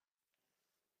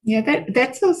 Yeah,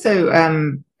 that's also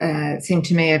seemed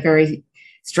to me a very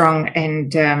strong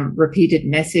and repeated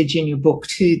message in your book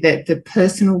too, that the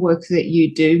personal work that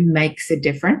you do makes a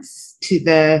difference to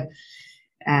to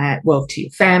your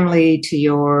family, to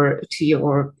your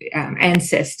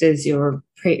ancestors,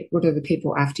 what are the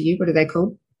people after you? What are they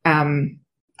called?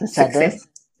 Descendants.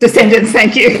 Descendants,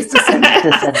 thank you.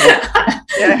 Descendants.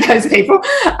 Those people,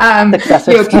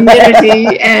 your community,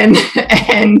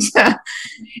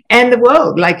 and the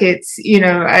world. Like it's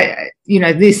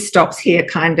this stops here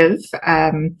kind of.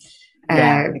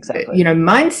 Exactly.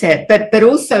 Mindset, but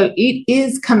also it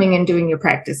is coming and doing your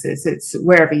practices. It's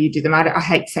wherever you do them. I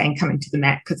hate saying coming to the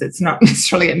mat because it's not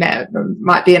necessarily a mat. It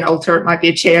might be an altar, it might be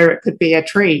a chair, it could be a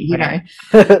tree,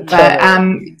 but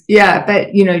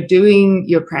doing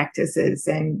your practices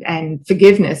and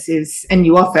forgiveness is, and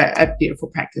you offer a beautiful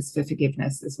practice for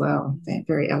forgiveness as well,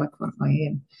 very eloquently.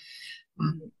 And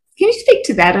can you speak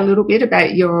to that a little bit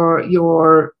about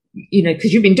your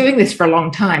because you've been doing this for a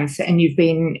long time, and you've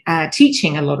been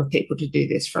teaching a lot of people to do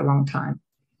this for a long time.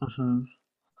 Mm-hmm.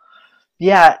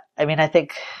 Yeah, I mean, I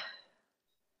think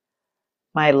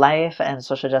my life and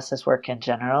social justice work in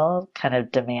general kind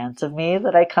of demands of me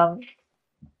that I come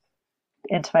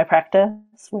into my practice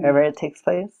wherever it takes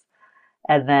place.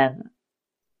 And then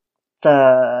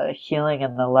the healing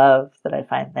and the love that I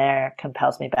find there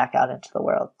compels me back out into the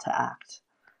world to act.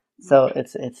 So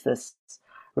it's this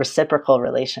reciprocal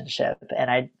relationship, and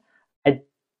I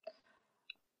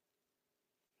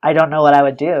don't know what I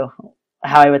would do,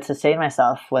 how I would sustain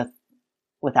myself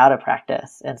without a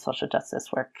practice in social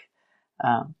justice work.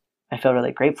 I feel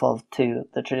really grateful to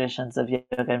the traditions of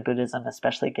yoga and Buddhism,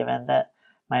 especially given that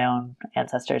my own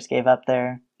ancestors gave up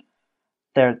their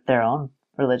own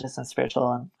religious and spiritual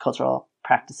and cultural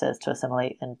practices to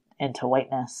assimilate into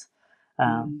whiteness.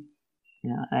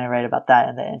 I write about that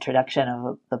in the introduction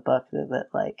of the book,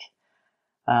 that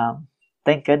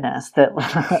thank goodness that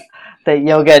that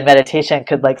yoga and meditation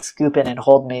could like scoop in and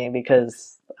hold me,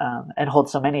 because and hold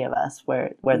so many of us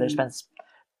where there's been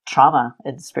trauma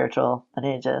in spiritual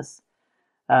lineages.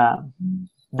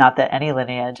 not that any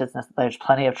lineage is, there's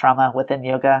plenty of trauma within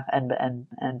yoga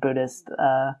and Buddhist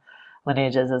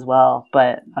lineages as well,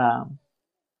 but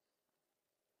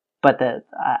that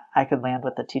I could land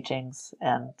with the teachings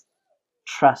and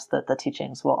trust that the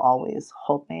teachings will always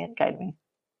hold me and guide me.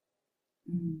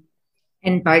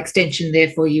 And by extension,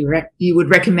 therefore, you would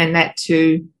recommend that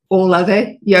to all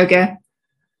other yoga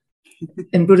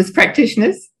and Buddhist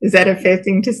practitioners? Is that a fair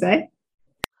thing to say?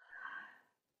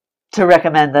 To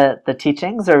recommend the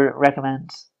teachings, or recommend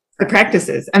the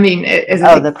practices? I mean, as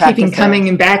the keeping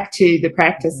coming back to the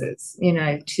practices,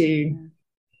 to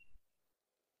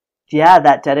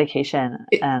that dedication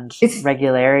and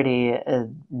regularity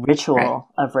and ritual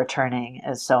of returning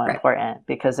is so important,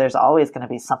 because there's always going to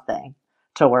be something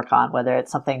to work on, whether it's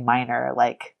something minor,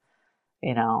 like,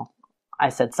 I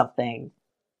said something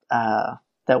that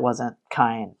wasn't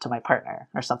kind to my partner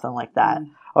or something like that,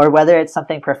 or whether it's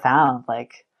something profound,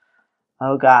 like,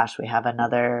 oh gosh, we have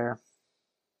another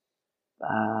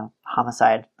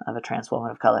homicide of a trans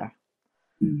woman of color.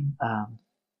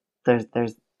 There's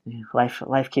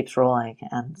life keeps rolling,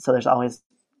 and so there's always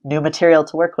new material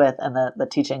to work with, and the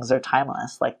teachings are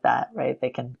timeless like that, right?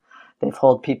 They've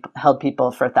held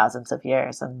people for thousands of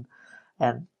years, and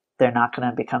they're not going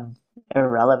to become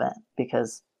irrelevant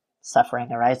because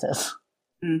suffering arises.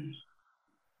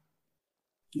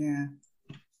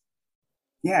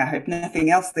 Yeah, if nothing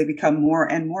else, they become more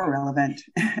and more relevant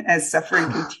as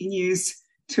suffering continues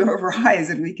to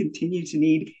arise, and we continue to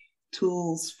need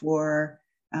tools for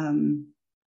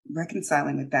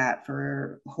reconciling with that,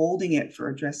 for holding it, for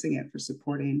addressing it, for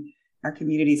supporting our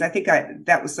communities. I think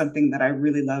that was something that I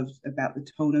really loved about the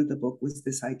tone of the book, was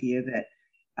this idea that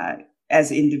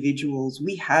as individuals,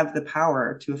 we have the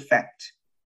power to affect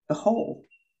the whole.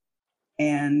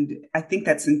 And I think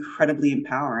that's incredibly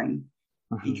empowering.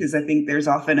 Because I think there's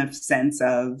often a sense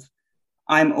of,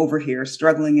 I'm over here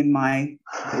struggling in my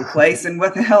place, and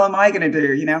what the hell am I going to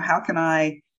do? How can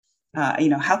I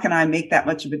make that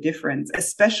much of a difference?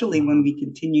 Especially when we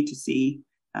continue to see,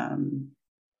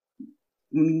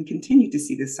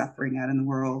 this suffering out in the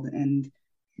world, and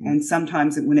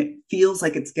sometimes when it feels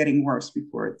like it's getting worse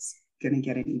before it's going to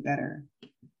get any better.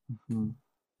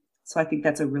 So I think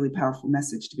that's a really powerful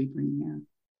message to be bringing out.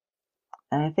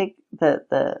 And I think that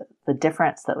the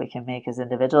difference that we can make as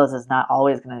individuals is not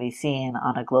always going to be seen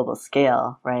on a global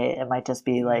scale, right? It might just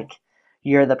be like,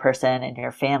 you're the person in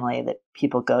your family that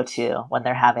people go to when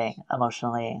they're having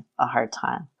emotionally a hard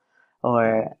time,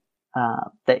 or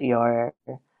that your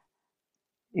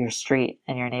street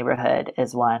and your neighborhood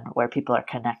is one where people are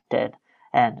connected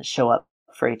and show up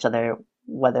for each other,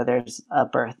 whether there's a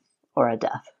birth or a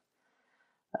death.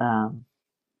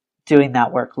 Doing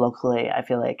that work locally, I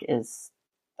feel like, is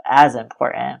as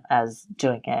important as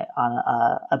doing it on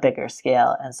a bigger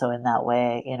scale. And so in that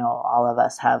way, all of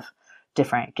us have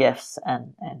different gifts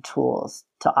and tools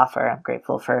to offer. I'm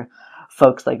grateful for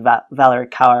folks like Valerie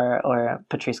Kaur or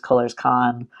Patrice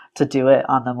Cullors-Kahn to do it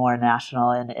on the more national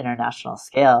and international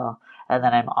scale. And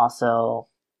then I'm also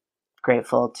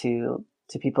grateful to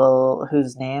people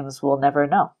whose names we'll never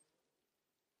know.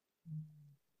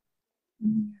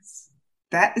 Yes.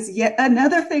 That is yet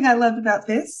another thing I loved about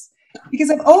this, because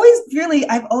I've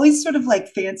always sort of like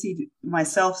fancied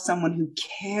myself someone who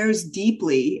cares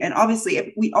deeply. And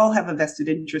obviously we all have a vested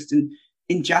interest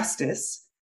in justice,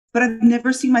 but I've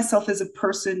never seen myself as a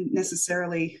person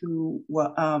necessarily who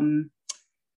was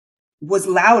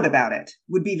loud about it,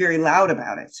 would be very loud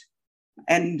about it.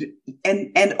 And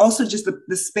also just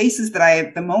the spaces that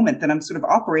at the moment that I'm sort of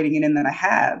operating in and that I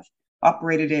have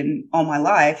operated in all my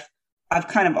life, I've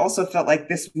kind of also felt like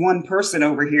this one person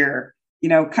over here,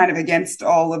 kind of against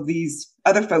all of these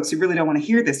other folks who really don't want to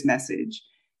hear this message.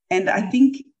 And I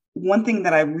think one thing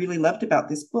that I really loved about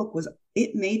this book was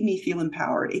it made me feel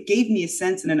empowered. It gave me a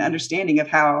sense and an understanding of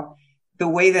how the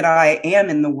way that I am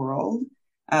in the world,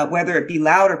 whether it be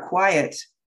loud or quiet,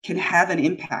 can have an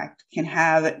impact, can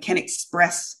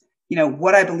express,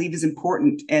 what I believe is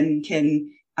important, and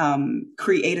can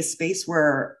create a space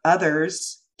where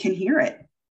others can hear it,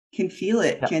 can feel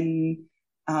it, can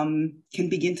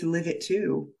begin to live it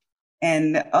too.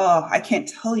 And I can't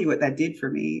tell you what that did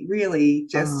for me, really,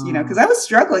 just, because I was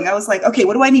struggling. I was like, okay,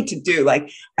 what do I need to do?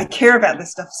 Like, I care about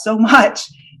this stuff so much.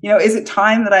 Is it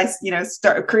time that I,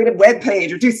 create a web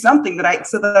page or do something do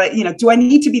I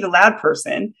need to be the loud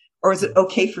person, or is it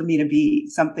okay for me to be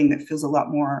something that feels a lot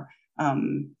more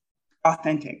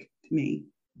authentic to me?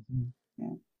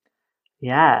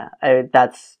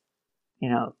 That's,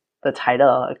 the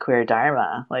title, A Queer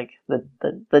Dharma, like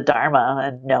the Dharma,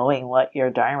 and knowing what your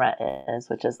Dharma is,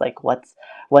 which is like,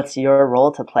 what's your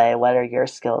role to play? What are your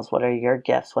skills? What are your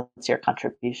gifts? What's your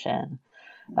contribution?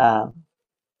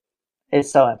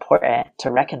 is so important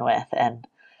to reckon with, and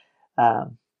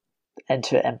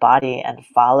to embody and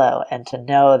follow, and to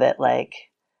know that like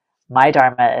my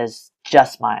Dharma is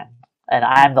just mine and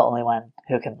I'm the only one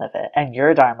who can live it, and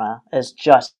your Dharma is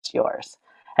just yours.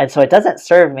 And so it doesn't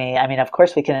serve me. I mean, of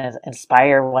course we can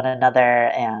inspire one another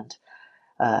and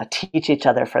teach each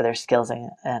other for their skills,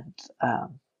 and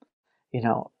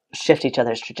shift each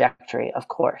other's trajectory, of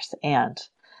course. And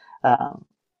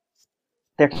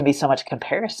there can be so much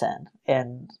comparison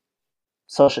in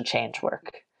social change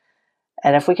work.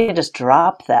 And if we can just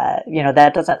drop that,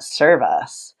 that doesn't serve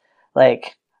us.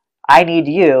 Like, I need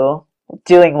you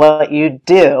doing what you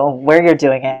do, where you're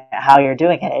doing it, how you're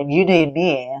doing it. And you need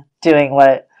me doing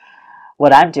what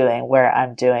I'm doing, where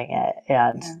I'm doing it.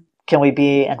 And can we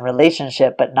be in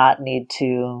relationship, but not need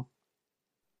to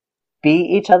be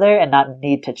each other and not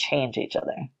need to change each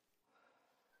other?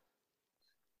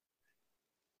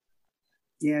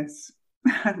 Yes,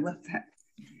 I love that.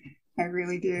 I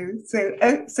really do. So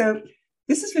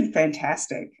this has been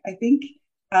fantastic. I think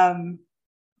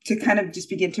to kind of just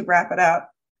begin to wrap it up,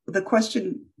 the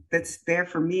question that's there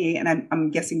for me, and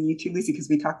I'm guessing you too, Lucy, because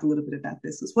we talked a little bit about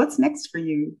this, is what's next for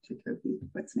you, Jacoby?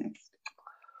 What's next?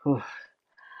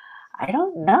 I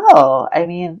don't know. I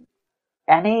mean,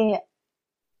 any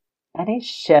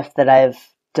shift that I've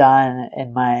done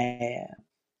in my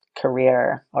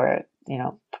career or,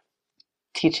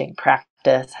 teaching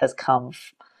practice has come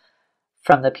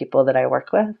from the people that I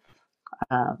work with.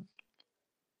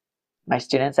 My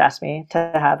students asked me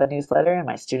to have a newsletter, and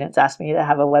my students asked me to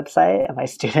have a website, and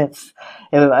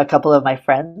a couple of my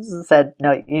friends said,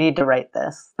 no, you need to write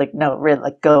this. Like, no, really,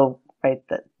 like, go write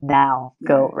that now,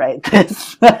 go write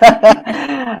this. So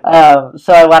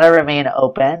I want to remain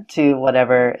open to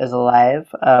whatever is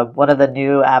alive. One of the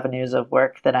new avenues of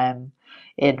work that I'm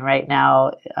in right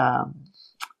now,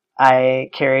 I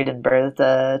carried and birthed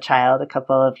a child a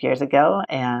couple of years ago,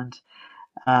 and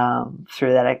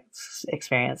through that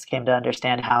experience came to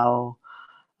understand how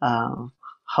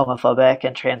homophobic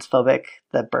and transphobic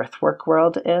the birth work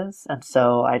world is. And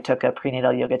so I took a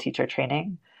prenatal yoga teacher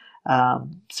training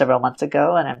several months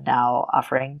ago, and I'm now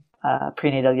offering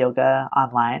prenatal yoga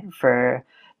online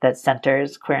that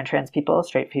centers queer and trans people.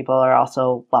 Straight people are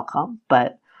also welcome,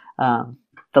 but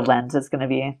the lens is going to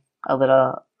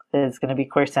be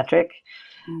queer centric.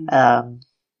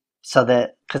 So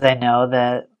that, because I know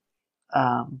that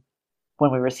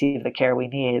when we receive the care we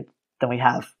need, then we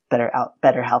have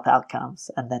better health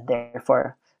outcomes, and then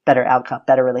therefore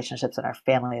better relationships in our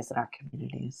families and our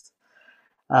communities.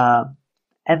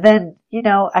 And then,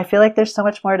 I feel like there's so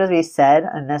much more to be said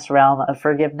in this realm of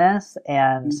forgiveness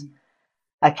and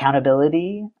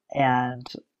accountability and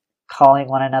calling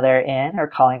one another in or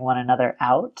calling one another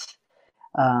out,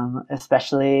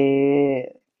 especially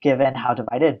given how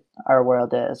divided our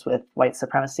world is, with white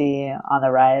supremacy on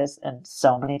the rise in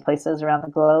so many places around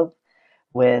the globe,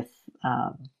 with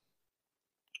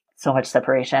so much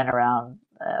separation around,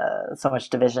 so much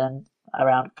division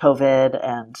around COVID,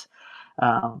 and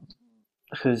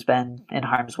who's been in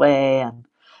harm's way, and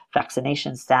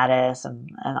vaccination status, and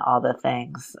all the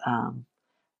things.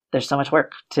 There's so much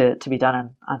work to be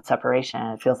done on separation.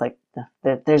 It feels like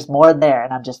there's more there,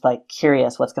 and I'm just like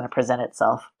curious what's going to present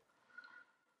itself.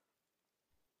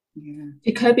 Yeah.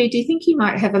 Jacoby, do you think you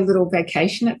might have a little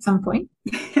vacation at some point?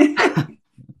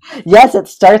 Yes, it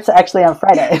starts actually on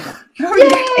Friday. Oh,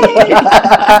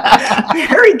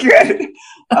 very good.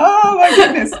 Oh my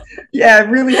goodness. Yeah, I'm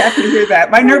really happy to hear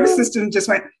that. My nervous system just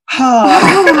went,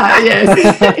 yes.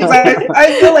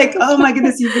 I feel like, oh my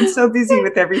goodness, you've been so busy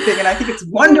with everything. And I think it's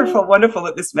wonderful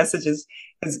that this message is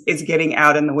getting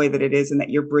out in the way that it is, and that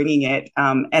you're bringing it,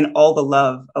 and all the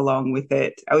love along with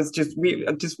it. I was just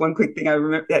one quick thing. I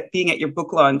remember that being at your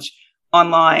book launch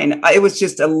online, it was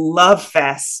just a love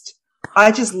fest.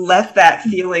 I just left that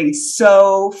feeling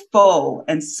so full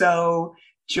and so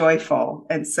joyful.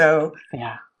 And so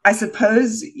I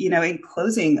suppose, in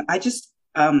closing, I just,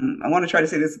 I want to try to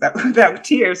say this without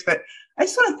tears, but I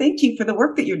just want to thank you for the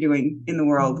work that you're doing in the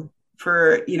world,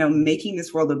 for, making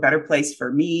this world a better place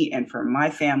for me and for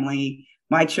my family,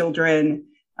 my children,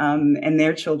 and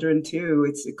their children too.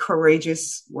 It's a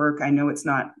courageous work. I know it's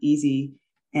not easy.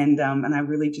 And I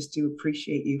really just do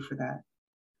appreciate you for that.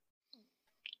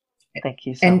 Thank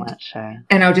you so much.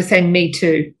 And I'll just say, me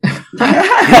too.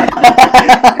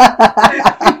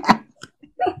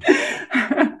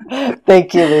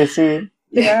 Thank you, Lucy.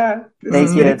 Yeah.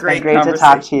 Thank you. It's been great to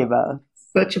talk to you both.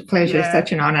 Such a pleasure.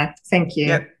 Such an honor. Thank you.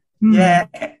 Yep. Yeah.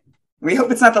 We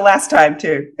hope it's not the last time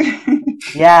too.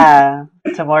 Yeah.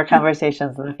 To more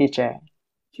conversations in the future.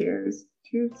 Cheers.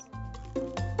 Cheers.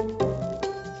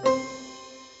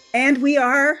 And we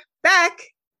are back.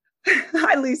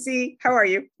 Hi, Lucy. How are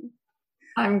you?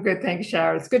 I'm good. Thanks,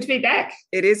 Shara. It's good to be back.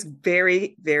 It is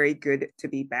very, very good to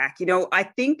be back. I don't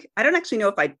actually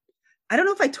know I don't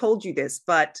know if I told you this,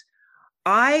 but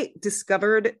I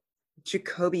discovered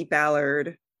Jacoby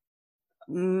Ballard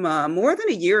more than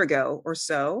a year ago or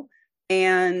so.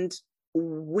 And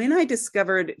when I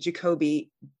discovered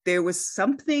Jacoby, there was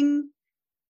something,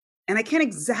 and I can't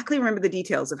exactly remember the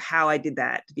details of how I did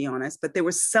that, to be honest, but there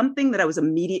was something that I was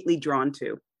immediately drawn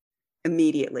to,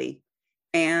 immediately.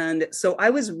 And so I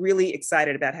was really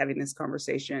excited about having this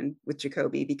conversation with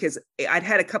Jacoby because I'd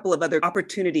had a couple of other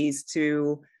opportunities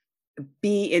to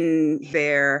be in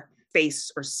their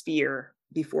space or sphere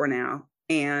before now.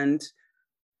 And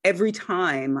every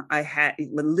time I had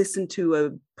listened to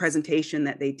a presentation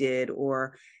that they did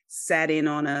or sat in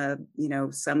on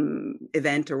some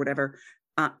event or whatever,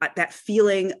 that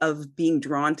feeling of being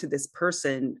drawn to this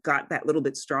person got that little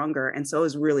bit stronger. And so I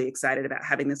was really excited about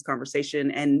having this conversation.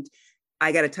 And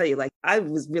I got to tell you, I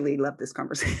really loved this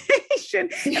conversation.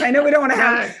 And I know we don't want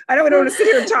to sit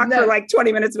here and talk for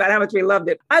 20 minutes about how much we loved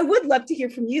it. I would love to hear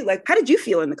from you. How did you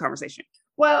feel in the conversation?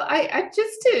 Well, I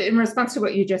in response to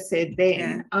what you just said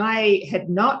then, I had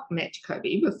not met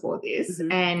Jacoby before this.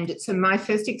 Mm-hmm. And so my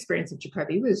first experience of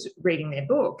Jacoby was reading their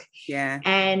book. Yeah.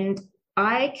 And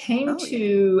I came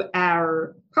to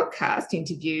our podcast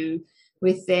interview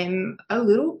with them a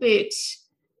little bit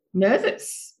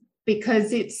nervous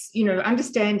because it's,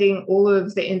 understanding all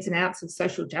of the ins and outs of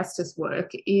social justice work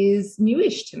is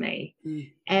newish to me.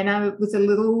 Mm. And I was a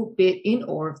little bit in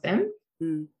awe of them.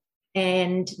 Mm.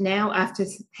 And now after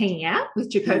hanging out with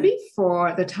Jacoby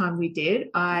for the time we did,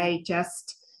 I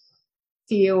just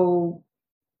feel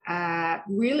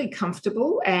really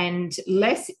comfortable and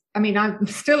I'm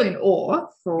still in awe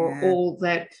for all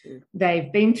that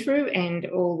they've been through and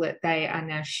all that they are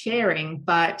now sharing,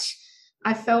 but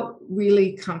I felt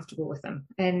really comfortable with them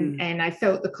and I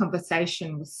felt the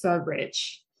conversation was so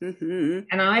rich and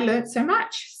I learned so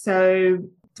much. So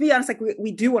to be honest,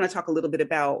 we do want to talk a little bit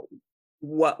about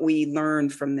what we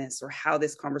learned from this or how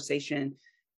this conversation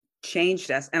changed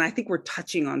us. And I think we're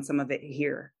touching on some of it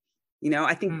here.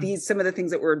 I think some of the things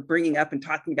that we're bringing up and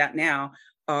talking about now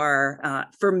are,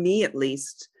 for me at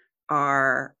least,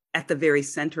 are at the very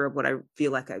center of what I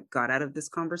feel like I got out of this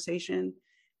conversation.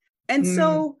 And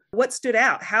so what stood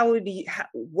out?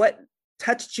 What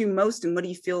touched you most and what do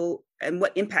you feel, and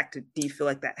what impact do you feel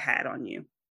like that had on you?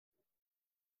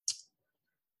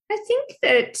 I think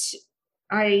that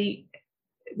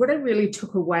what I really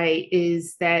took away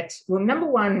is that, well, number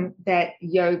one, that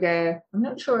yoga, I'm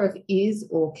not sure if is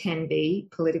or can be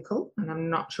political, and I'm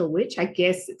not sure which. I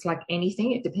guess it's like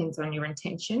anything. It depends on your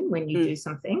intention when you do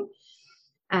something.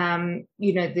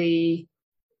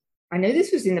 I know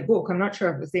this was in the book. I'm not sure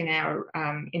if it was in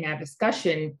our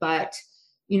discussion, but,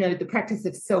 the practice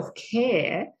of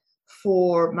self-care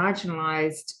for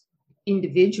marginalized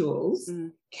individuals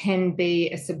can be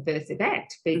a subversive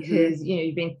act because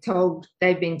they've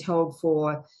been told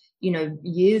for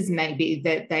years maybe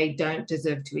that they don't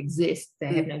deserve to exist,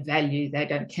 they have no value, they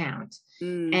don't count.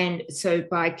 And so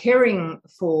by caring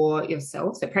for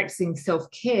yourself, so practicing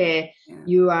self-care,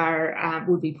 you are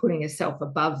would be putting yourself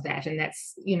above that, and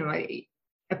that's a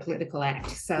political act.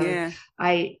 So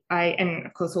I and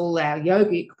of course all our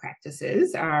yogic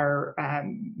practices are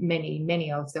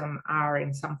many of them are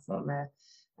in some form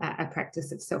a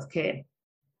practice of self-care.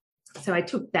 So I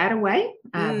took that away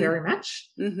very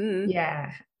much.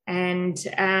 And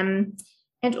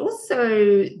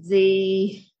also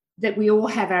that we all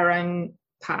have our own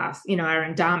path, our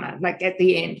own dharma. Like at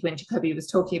the end when Jacoby was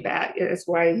talking about, that's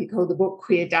why he called the book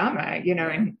Queer Dharma,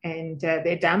 and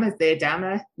their dharma is their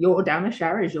dharma, your dharma,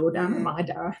 Shara, is your dharma, my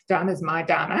dharma is my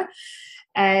dharma,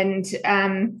 and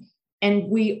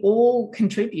we all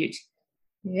contribute.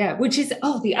 Yeah, which is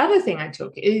the other thing I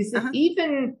took is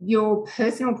even your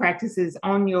personal practices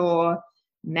on your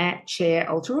mat, chair,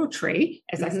 altar, or tree,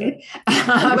 as I said.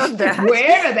 I love that.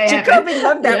 Wherever they Jacoby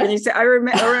loved that when you said. I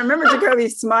remember Jacoby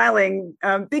smiling,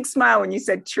 big smile when you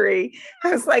said tree.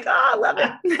 I was like, I love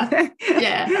it.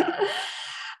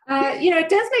 It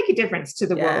does make a difference to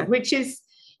the world, which is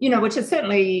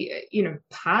certainly,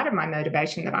 part of my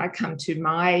motivation that I come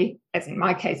to as in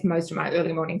my case, most of my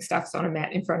early morning stuff's on a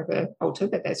mat in front of an altar,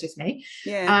 but that's just me,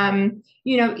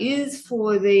 is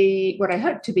for what I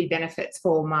hope to be benefits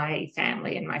for my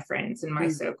family and my friends and my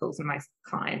circles and my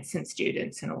clients and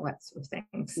students and all that sort of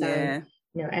thing. So,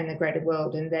 and the greater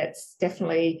world. And that's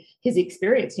definitely his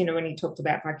experience, when he talked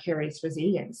about vicarious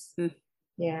resilience.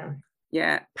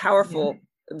 Yeah. Powerful,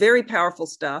 very powerful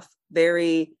stuff.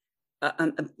 Very,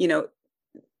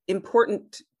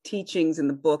 important teachings in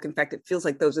the book. In fact, it feels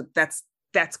like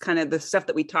that's kind of the stuff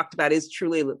that we talked about is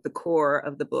truly the core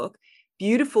of the book.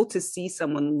 Beautiful to see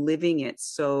someone living it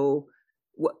so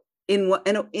in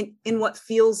what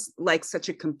feels like such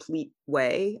a complete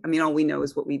way. I mean, all we know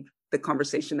is the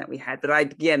conversation that we had. But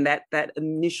again, that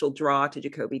initial draw to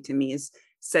Jacoby to me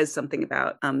says something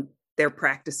about their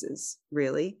practices,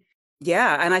 really.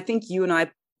 Yeah, and I think you and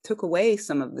I took away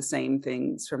some of the same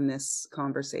things from this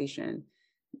conversation.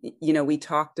 You know, we had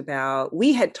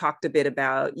talked a bit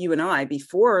about, you and I,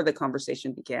 before the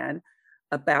conversation began,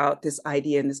 about this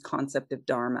idea and this concept of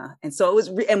Dharma. And so it was,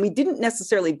 and we didn't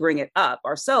necessarily bring it up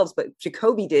ourselves, but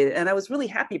Jacoby did. And I was really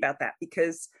happy about that,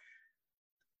 because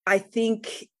I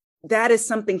think that is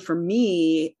something for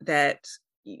me that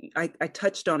I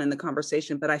touched on in the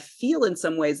conversation, but I feel in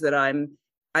some ways that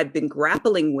I've been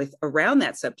grappling with around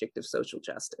that subject of social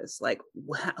justice. Like,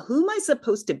 who am I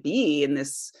supposed to be in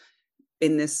this,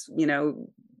 you know,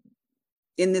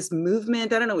 in this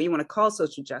movement? I don't know what you want to call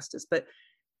social justice, but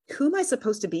who am I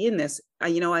supposed to be in this?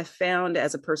 You know, I found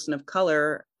as a person of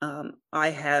color, I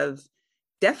have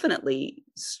definitely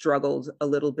struggled a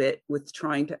little bit with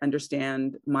trying to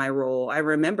understand my role. I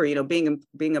remember, you know,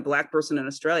 being a Black person in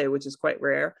Australia, which is quite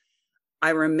rare.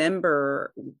 I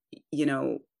remember, you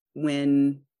know,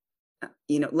 when,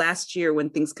 you know, last year when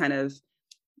things kind of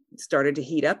started to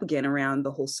heat up again around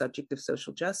the whole subject of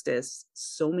social justice,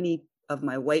 so many of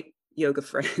my white yoga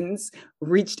friends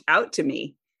reached out to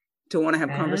me to want to have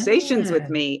conversations with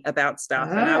me about stuff.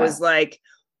 And I was like,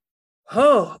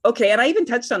 oh, okay. And I even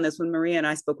touched on this when Maria and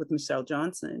I spoke with Michelle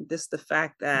Johnson, the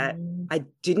fact that I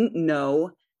didn't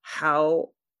know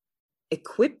how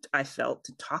equipped I felt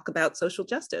to talk about social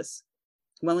justice.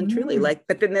 Well and truly, like,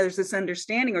 but then there's this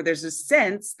understanding, or there's this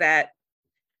sense that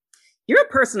you're a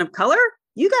person of color.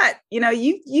 You got, you know,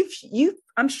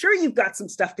 I'm sure you've got some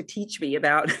stuff to teach me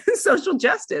about social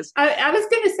justice. I was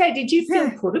going to say, did you feel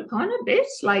put upon a bit?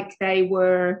 Like they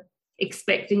were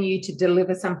expecting you to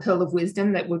deliver some pearl of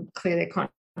wisdom that would clear their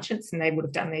conscience and they would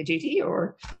have done their duty?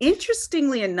 Or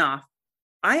interestingly enough,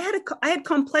 I had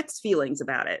complex feelings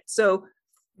about it. So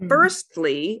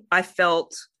firstly, I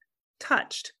felt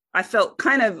touched. I felt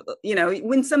kind of, you know,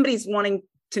 when somebody's wanting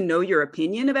to know your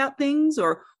opinion about things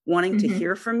or wanting to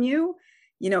hear from you,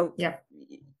 you know,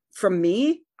 from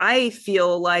me, I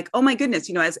feel like, oh my goodness,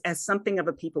 you know, as something of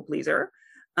a people pleaser,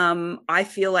 I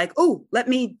feel like, oh, let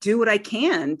me do what I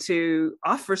can to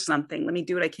offer something. Let me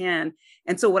do what I can.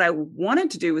 And so what I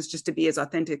wanted to do was just to be as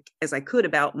authentic as I could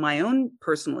about my own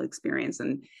personal experience.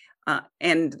 And,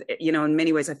 you know, in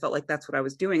many ways, I felt like that's what I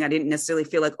was doing. I didn't necessarily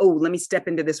feel like, oh, let me step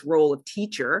into this role of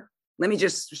teacher. Let me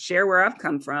just share where I've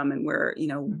come from and where, you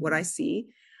know, what I see.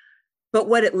 But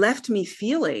what it left me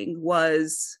feeling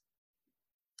was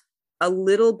a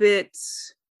little bit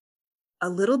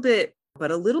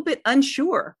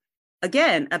unsure,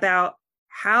 again, about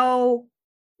how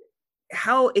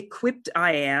equipped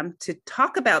I am to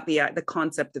talk about the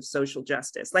concept of social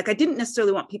justice. Like, I didn't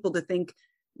necessarily want people to think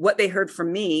what they heard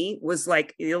from me was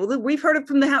like, you know, we've heard it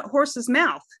from the horse's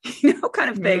mouth, you know, kind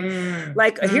of thing.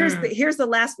 Like, here's the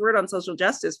last word on social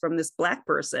justice from this Black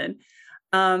person.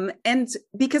 And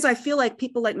because I feel like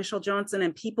people like Michelle Johnson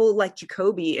and people like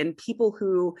Jacoby and people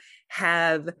who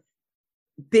have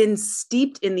been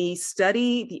steeped in the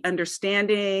study, the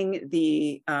understanding,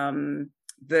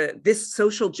 this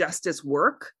social justice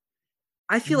work,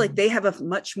 I feel like they have a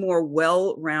much more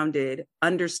well-rounded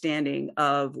understanding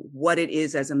of what it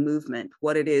is as a movement,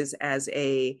 what it is as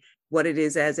a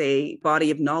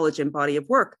body of knowledge and body of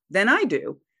work than I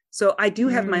do. So I do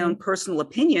have my own personal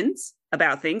opinions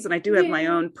about things, and I do have my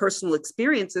own personal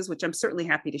experiences, which I'm certainly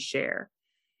happy to share.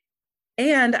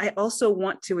 And I also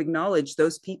want to acknowledge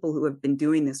those people who have been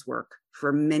doing this work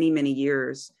for many, many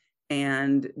years,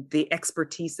 and the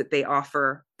expertise that they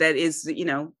offer that is, you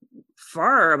know,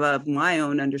 far above my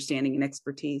own understanding and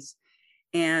expertise.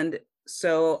 And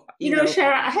so, you know,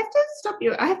 Shara, I have to stop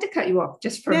you. I have to cut you off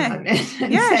just for a moment.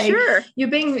 Yeah, sure. You're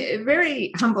being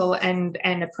very humble and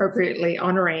appropriately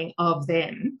honoring of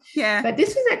them. Yeah. But this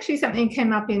was actually something that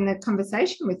came up in the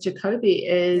conversation with Jacoby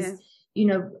is, you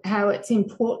know, how it's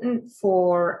important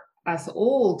for us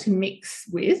all to mix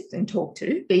with and talk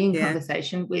to, be in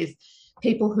conversation with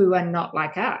people who are not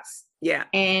like us. Yeah.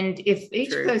 And if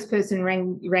each of those person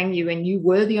rang you and you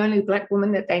were the only Black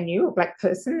woman that they knew, or Black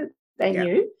person that they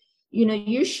knew, you know,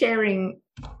 you're sharing,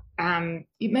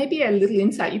 it may be a little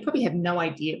insight. You probably have no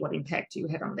idea what impact you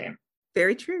had on them.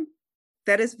 Very true.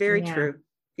 That is very true.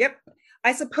 Yep.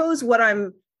 I suppose what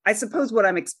I'm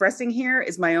expressing here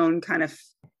is my own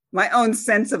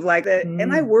sense of like,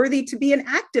 am I worthy to be an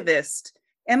activist?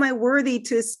 Am I worthy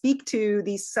to speak to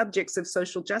these subjects of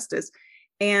social justice?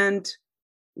 And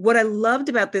what I loved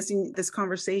about this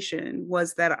conversation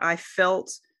was that I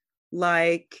felt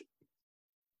like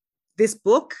this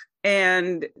book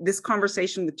and this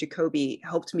conversation with Jacoby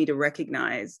helped me to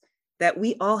recognize that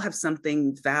we all have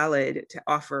something valid to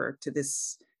offer to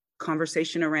this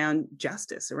conversation around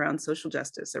justice, around social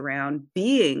justice, around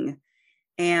being.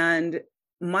 And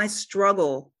my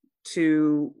struggle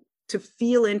to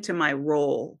feel into my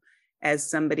role as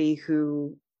somebody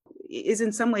who is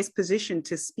in some ways positioned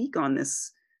to speak on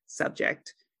this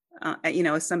subject,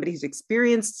 as somebody who's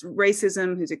experienced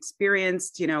racism, who's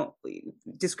experienced,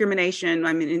 discrimination.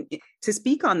 I mean, to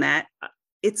speak on that,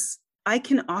 I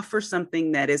can offer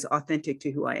something that is authentic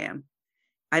to who I am.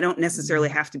 I don't necessarily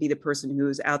have to be the person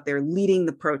who's out there leading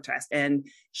the protest and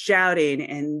shouting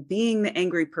and being the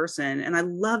angry person. And I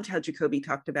loved how Jacoby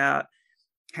talked about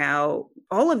how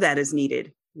all of that is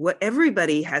needed. What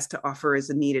everybody has to offer is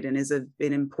needed and is an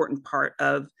important part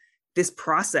of this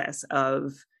process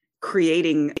of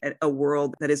creating a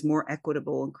world that is more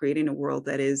equitable and creating a world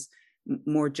that is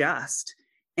more just.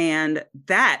 And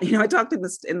that, I talked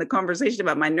in the conversation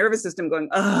about my nervous system going,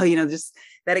 just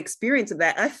that experience of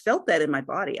that. I felt that in my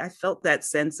body. I felt that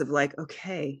sense of like,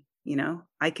 okay,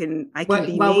 I can be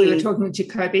while me. We were talking to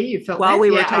Jacoby, you felt while that?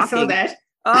 we were talking. I saw that.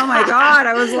 Oh my God.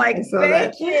 I was like,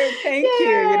 thank you.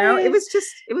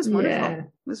 It was wonderful. Yeah. It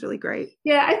was really great.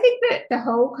 Yeah. I think that the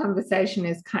whole conversation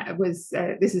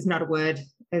this is not a word,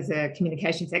 as a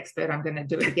communications expert, I'm going to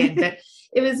do it again, but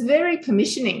it was very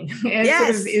permissioning. It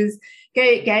yes. sort of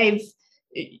gave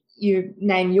you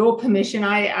name your permission.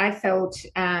 I felt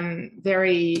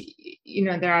very,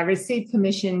 that I received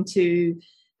permission to,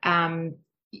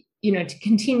 to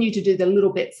continue to do the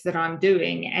little bits that I'm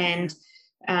doing. And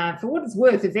for what it's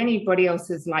worth, if anybody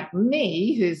else is like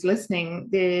me who's listening,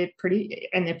 they're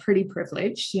pretty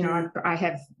privileged. I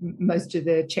have most of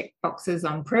the check boxes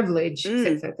on privilege,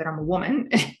 except for that I'm a woman,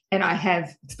 and I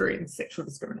have experienced sexual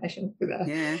discrimination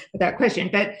without question.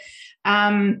 But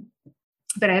I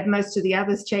have most of the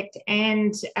others checked,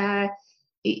 and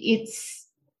it's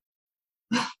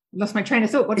lost my train of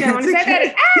thought. What do I want to say about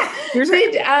it?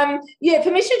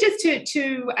 Permission just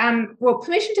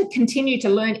permission to continue to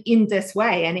learn in this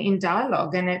way and in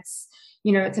dialogue. And it's,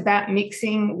 it's about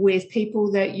mixing with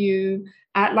people that you,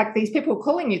 like these people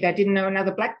calling you that didn't know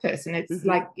another Black person. It's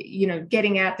like,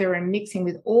 getting out there and mixing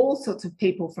with all sorts of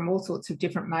people from all sorts of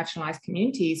different marginalized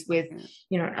communities with,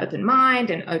 an open mind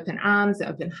and open arms,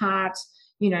 open heart,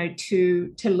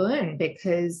 to learn,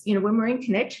 because, when we're in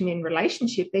connection, in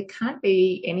relationship, there can't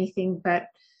be anything but,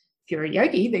 if you're a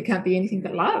yogi, there can't be anything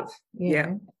but love.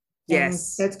 Know?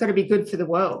 Yes. And that's got to be good for the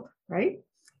world, right?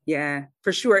 Yeah,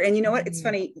 for sure. And you know what? It's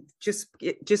funny, just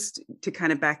to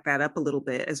kind of back that up a little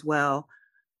bit as well.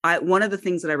 One of the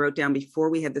things that I wrote down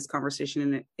before we had this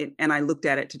conversation, and I looked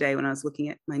at it today when I was looking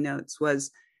at my notes,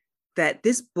 was that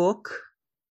this book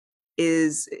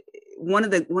is one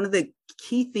of the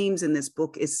key themes in this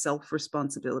book is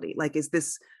self-responsibility. Like, is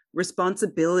this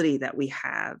responsibility that we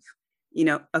have,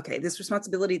 this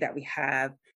responsibility that we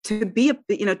have to be,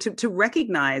 to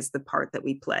recognize the part that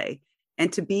we play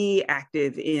and to be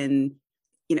active in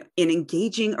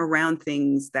engaging around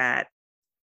things that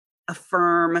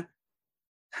affirm,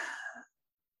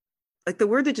 like the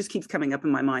word that just keeps coming up in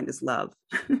my mind is love.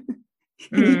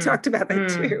 And you talked about that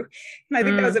too. And I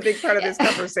think that was a big part of this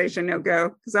conversation. No go,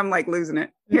 because I'm like losing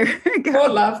it. More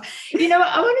love.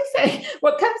 I want to say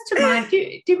what comes to mind. Do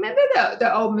you remember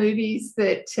the old movies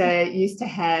that used to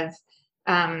have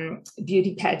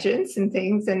beauty pageants and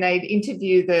things, and they'd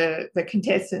interview the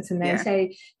contestants, and they'd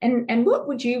say, and what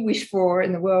would you wish for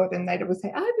in the world? And they'd always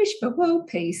say, I wish for world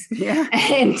peace. Yeah.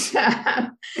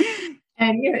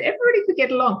 And everybody could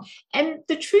get along. And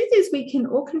the truth is, we can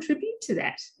all contribute to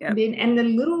that. Yep. And the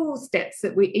little steps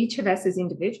that each of us as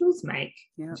individuals make,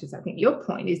 which is, I think, your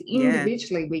point, is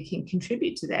individually we can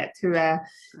contribute to that through our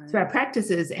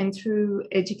practices and through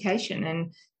education.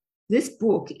 And this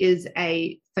book is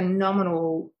a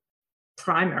phenomenal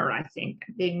primer, I think.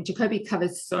 And Jacoby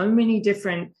covers so many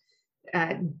different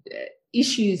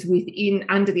issues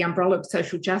under the umbrella of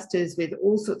social justice with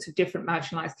all sorts of different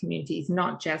marginalized communities,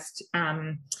 not just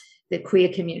the queer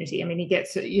community. I mean, he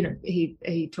gets,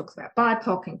 he talks about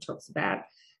BIPOC and talks about,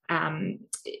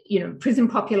 prison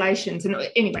populations and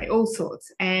anyway, all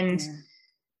sorts. And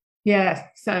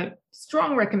so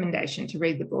strong recommendation to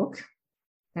read the book.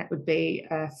 That would be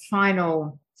a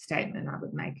final statement I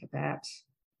would make about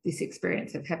this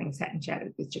experience of having sat and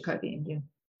chatted with Jacoby and you.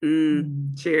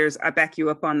 Cheers. I back you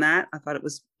up on that. I thought it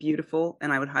was beautiful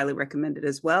and I would highly recommend it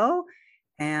as well.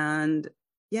 And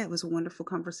it was a wonderful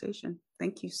conversation.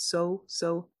 Thank you so,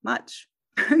 so much,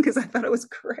 because I thought it was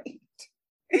great.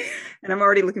 And I'm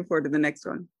already looking forward to the next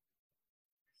one.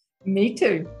 Me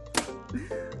too.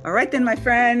 All right then, my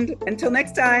friend. Until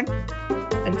next time.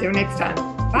 Until next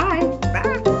time.